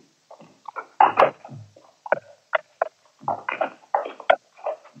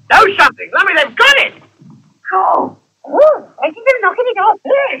 Know something? Lummy, they've got it. Oh, I think they're knocking it off.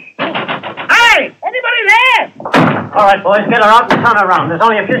 Hey, anybody there? All right, boys, get her out and turn her around. There's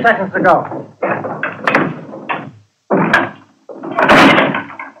only a few seconds to go.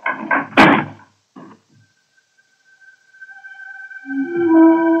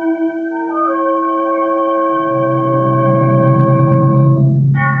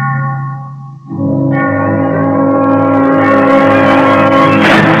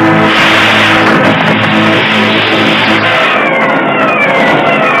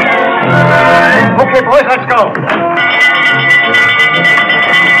 Okay, boys, let's go.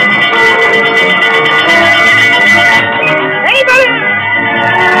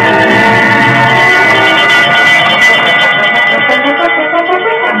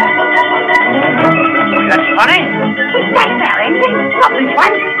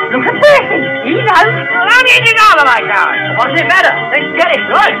 Look at Percy. He knows. Well, how did you know that I can't? What's it better? Let's get it.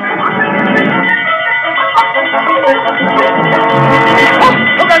 Good. Oh,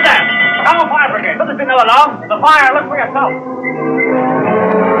 look at that. Tower Fire Brigade. Look, there's been no alarm. The fire, look for yourself.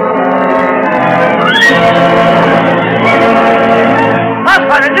 That's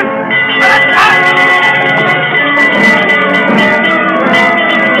fire engine. Let's go.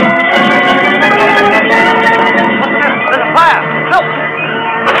 There's a fire. Look.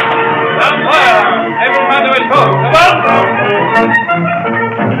 Fire! Everyone to his post. Come on!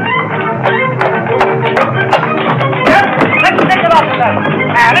 Let's take it off of them.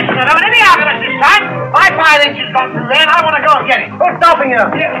 Now, listen, I don't want any arguments this time. My fire engine's gone through there, and I want to go and get it. Who's stopping you? Oh,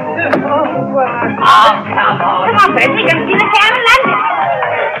 come on. Come on, Percy. Come see the town and London.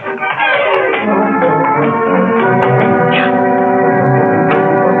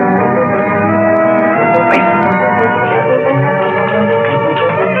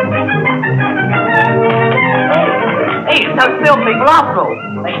 Hey, don't film people after all.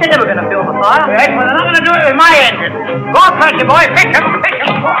 They said they were going to film the fire. Yes, but they're not going to do it with my engine. Go on, Percy boy, pick him.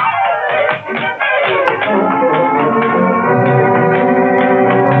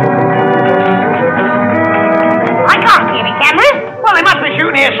 I can't see any cameras. Well, they must be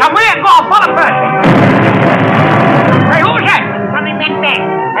shooting here somewhere. Go on, follow Percy. Hey, what was that? Something went bang.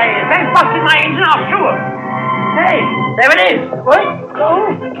 Hey, if they've busted my engine, I'll sue them. Hey, there it is. What? Oh.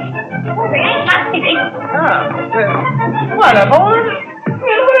 It ain't nothing. Well, boys,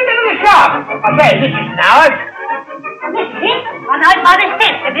 we're going into the shop. Okay, this is ours. This is it. I know by the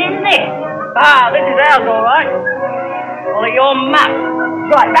steps. It isn't it? Ah, this is ours, all right. Well, your map.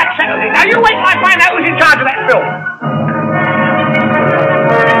 Right, that settles it. Now, you wait till I find out who's in charge of that film.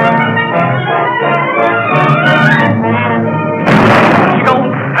 You go.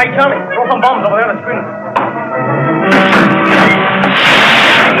 Hey, Charlie, throw some bombs over there on the screen.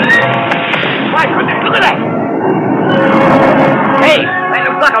 My goodness, look at that. Hey, that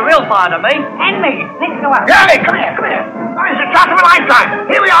looks like a real fire to me. And me. Let's go up. Yeah, hey, come here. Oh, it's the chance of a lifetime.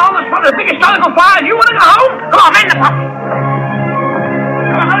 Here we are on the spot of the biggest historical fire. You want to go home? Come on, mend the puppy.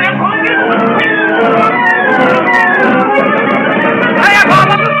 Come on, hurry up, boys. Hurry up, Bob.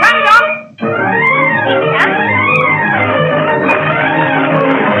 Let's turn it on.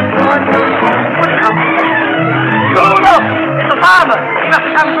 Oh, look. It's a fireman. He must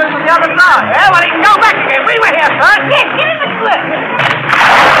have come through from the other side. Yeah, well, he can go back again. We were here first. Yes, give him a slip.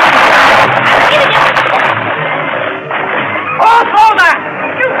 Oh, Boulder!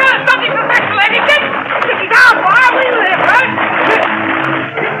 You can't stop this professional editing! This is our fire, we were here first!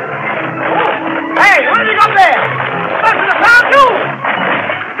 Hey, what have you got there? That's the pound too!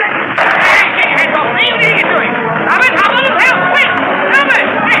 Hey, get your hands off me! What are you doing? Come on, help! Quick! Come on!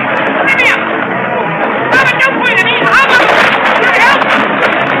 Hey!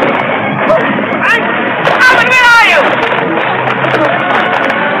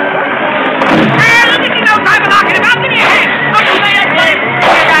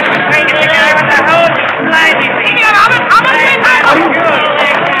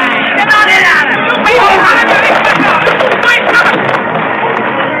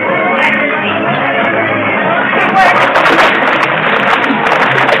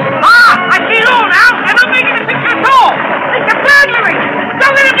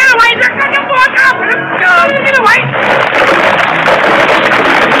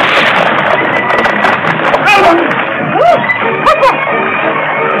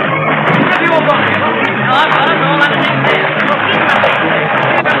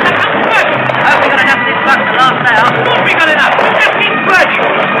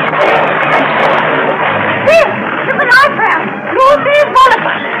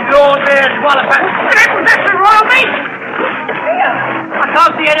 Wallet. That's the royal meat. Here. I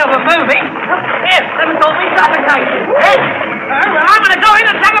can't see any of them moving. Here, let me call me suffocation. Yes. Well, I'm going to go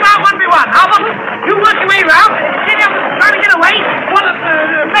in and tell them out 1v1. How about you work your way round, sitting up trying to get away, one of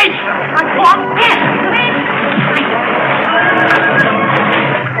the mates. Go on. Yes.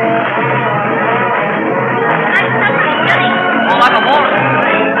 More like a walrus.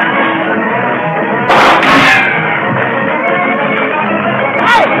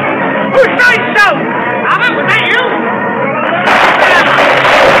 Hey! Who said so? Albert, was that you?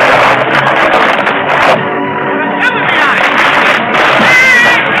 Coming behind.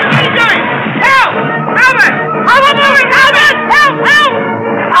 Hey! What are you doing? Help! Albert! Albert, moving! Albert! Help! Help!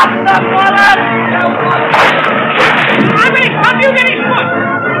 Up the wallet! I'm going to stop you get his foot.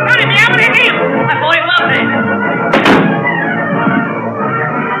 Don't let me have it in him. I thought it was it.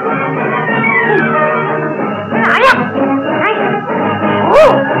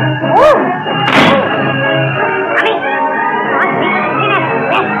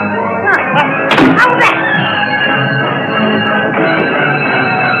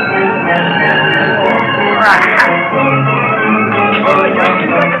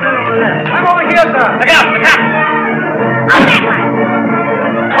 I'm over here, sir. Look out! Look out!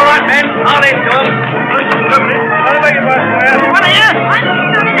 All right, men. I'll lead to him. I beg your pardon, sir. What are you?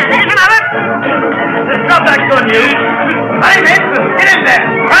 Listen, Albert. Just drop that gun, you. Hey, men. Get in there.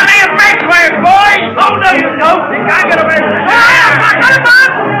 Run me your face, boys. Oh, no, you don't. You can't get away from me. I got him, man.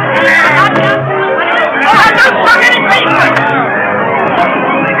 Oh, don't fuck any people.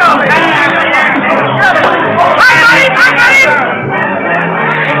 Go. I got him.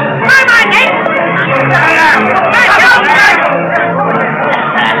 Bye, my Nick.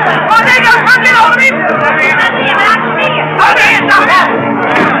 Oh, there you go. Come get hold of him. Oh, there you go.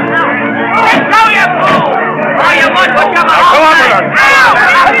 Let's go, you fool. Oh, you want to come on. Go on with us.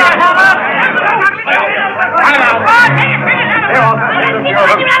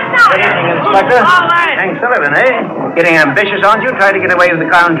 Inspector. Hank Sullivan, eh? Getting ambitious, aren't you? Trying to get away with the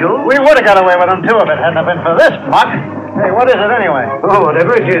crown jewel? We would have got away with them, too, if it hadn't been for this muck. Hey, what is it, anyway? Oh,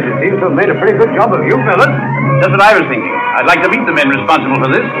 whatever it is, it seems to have made a pretty good job of you fellas. Just what I was thinking. I'd like to meet the men responsible for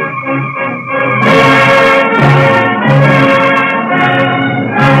this.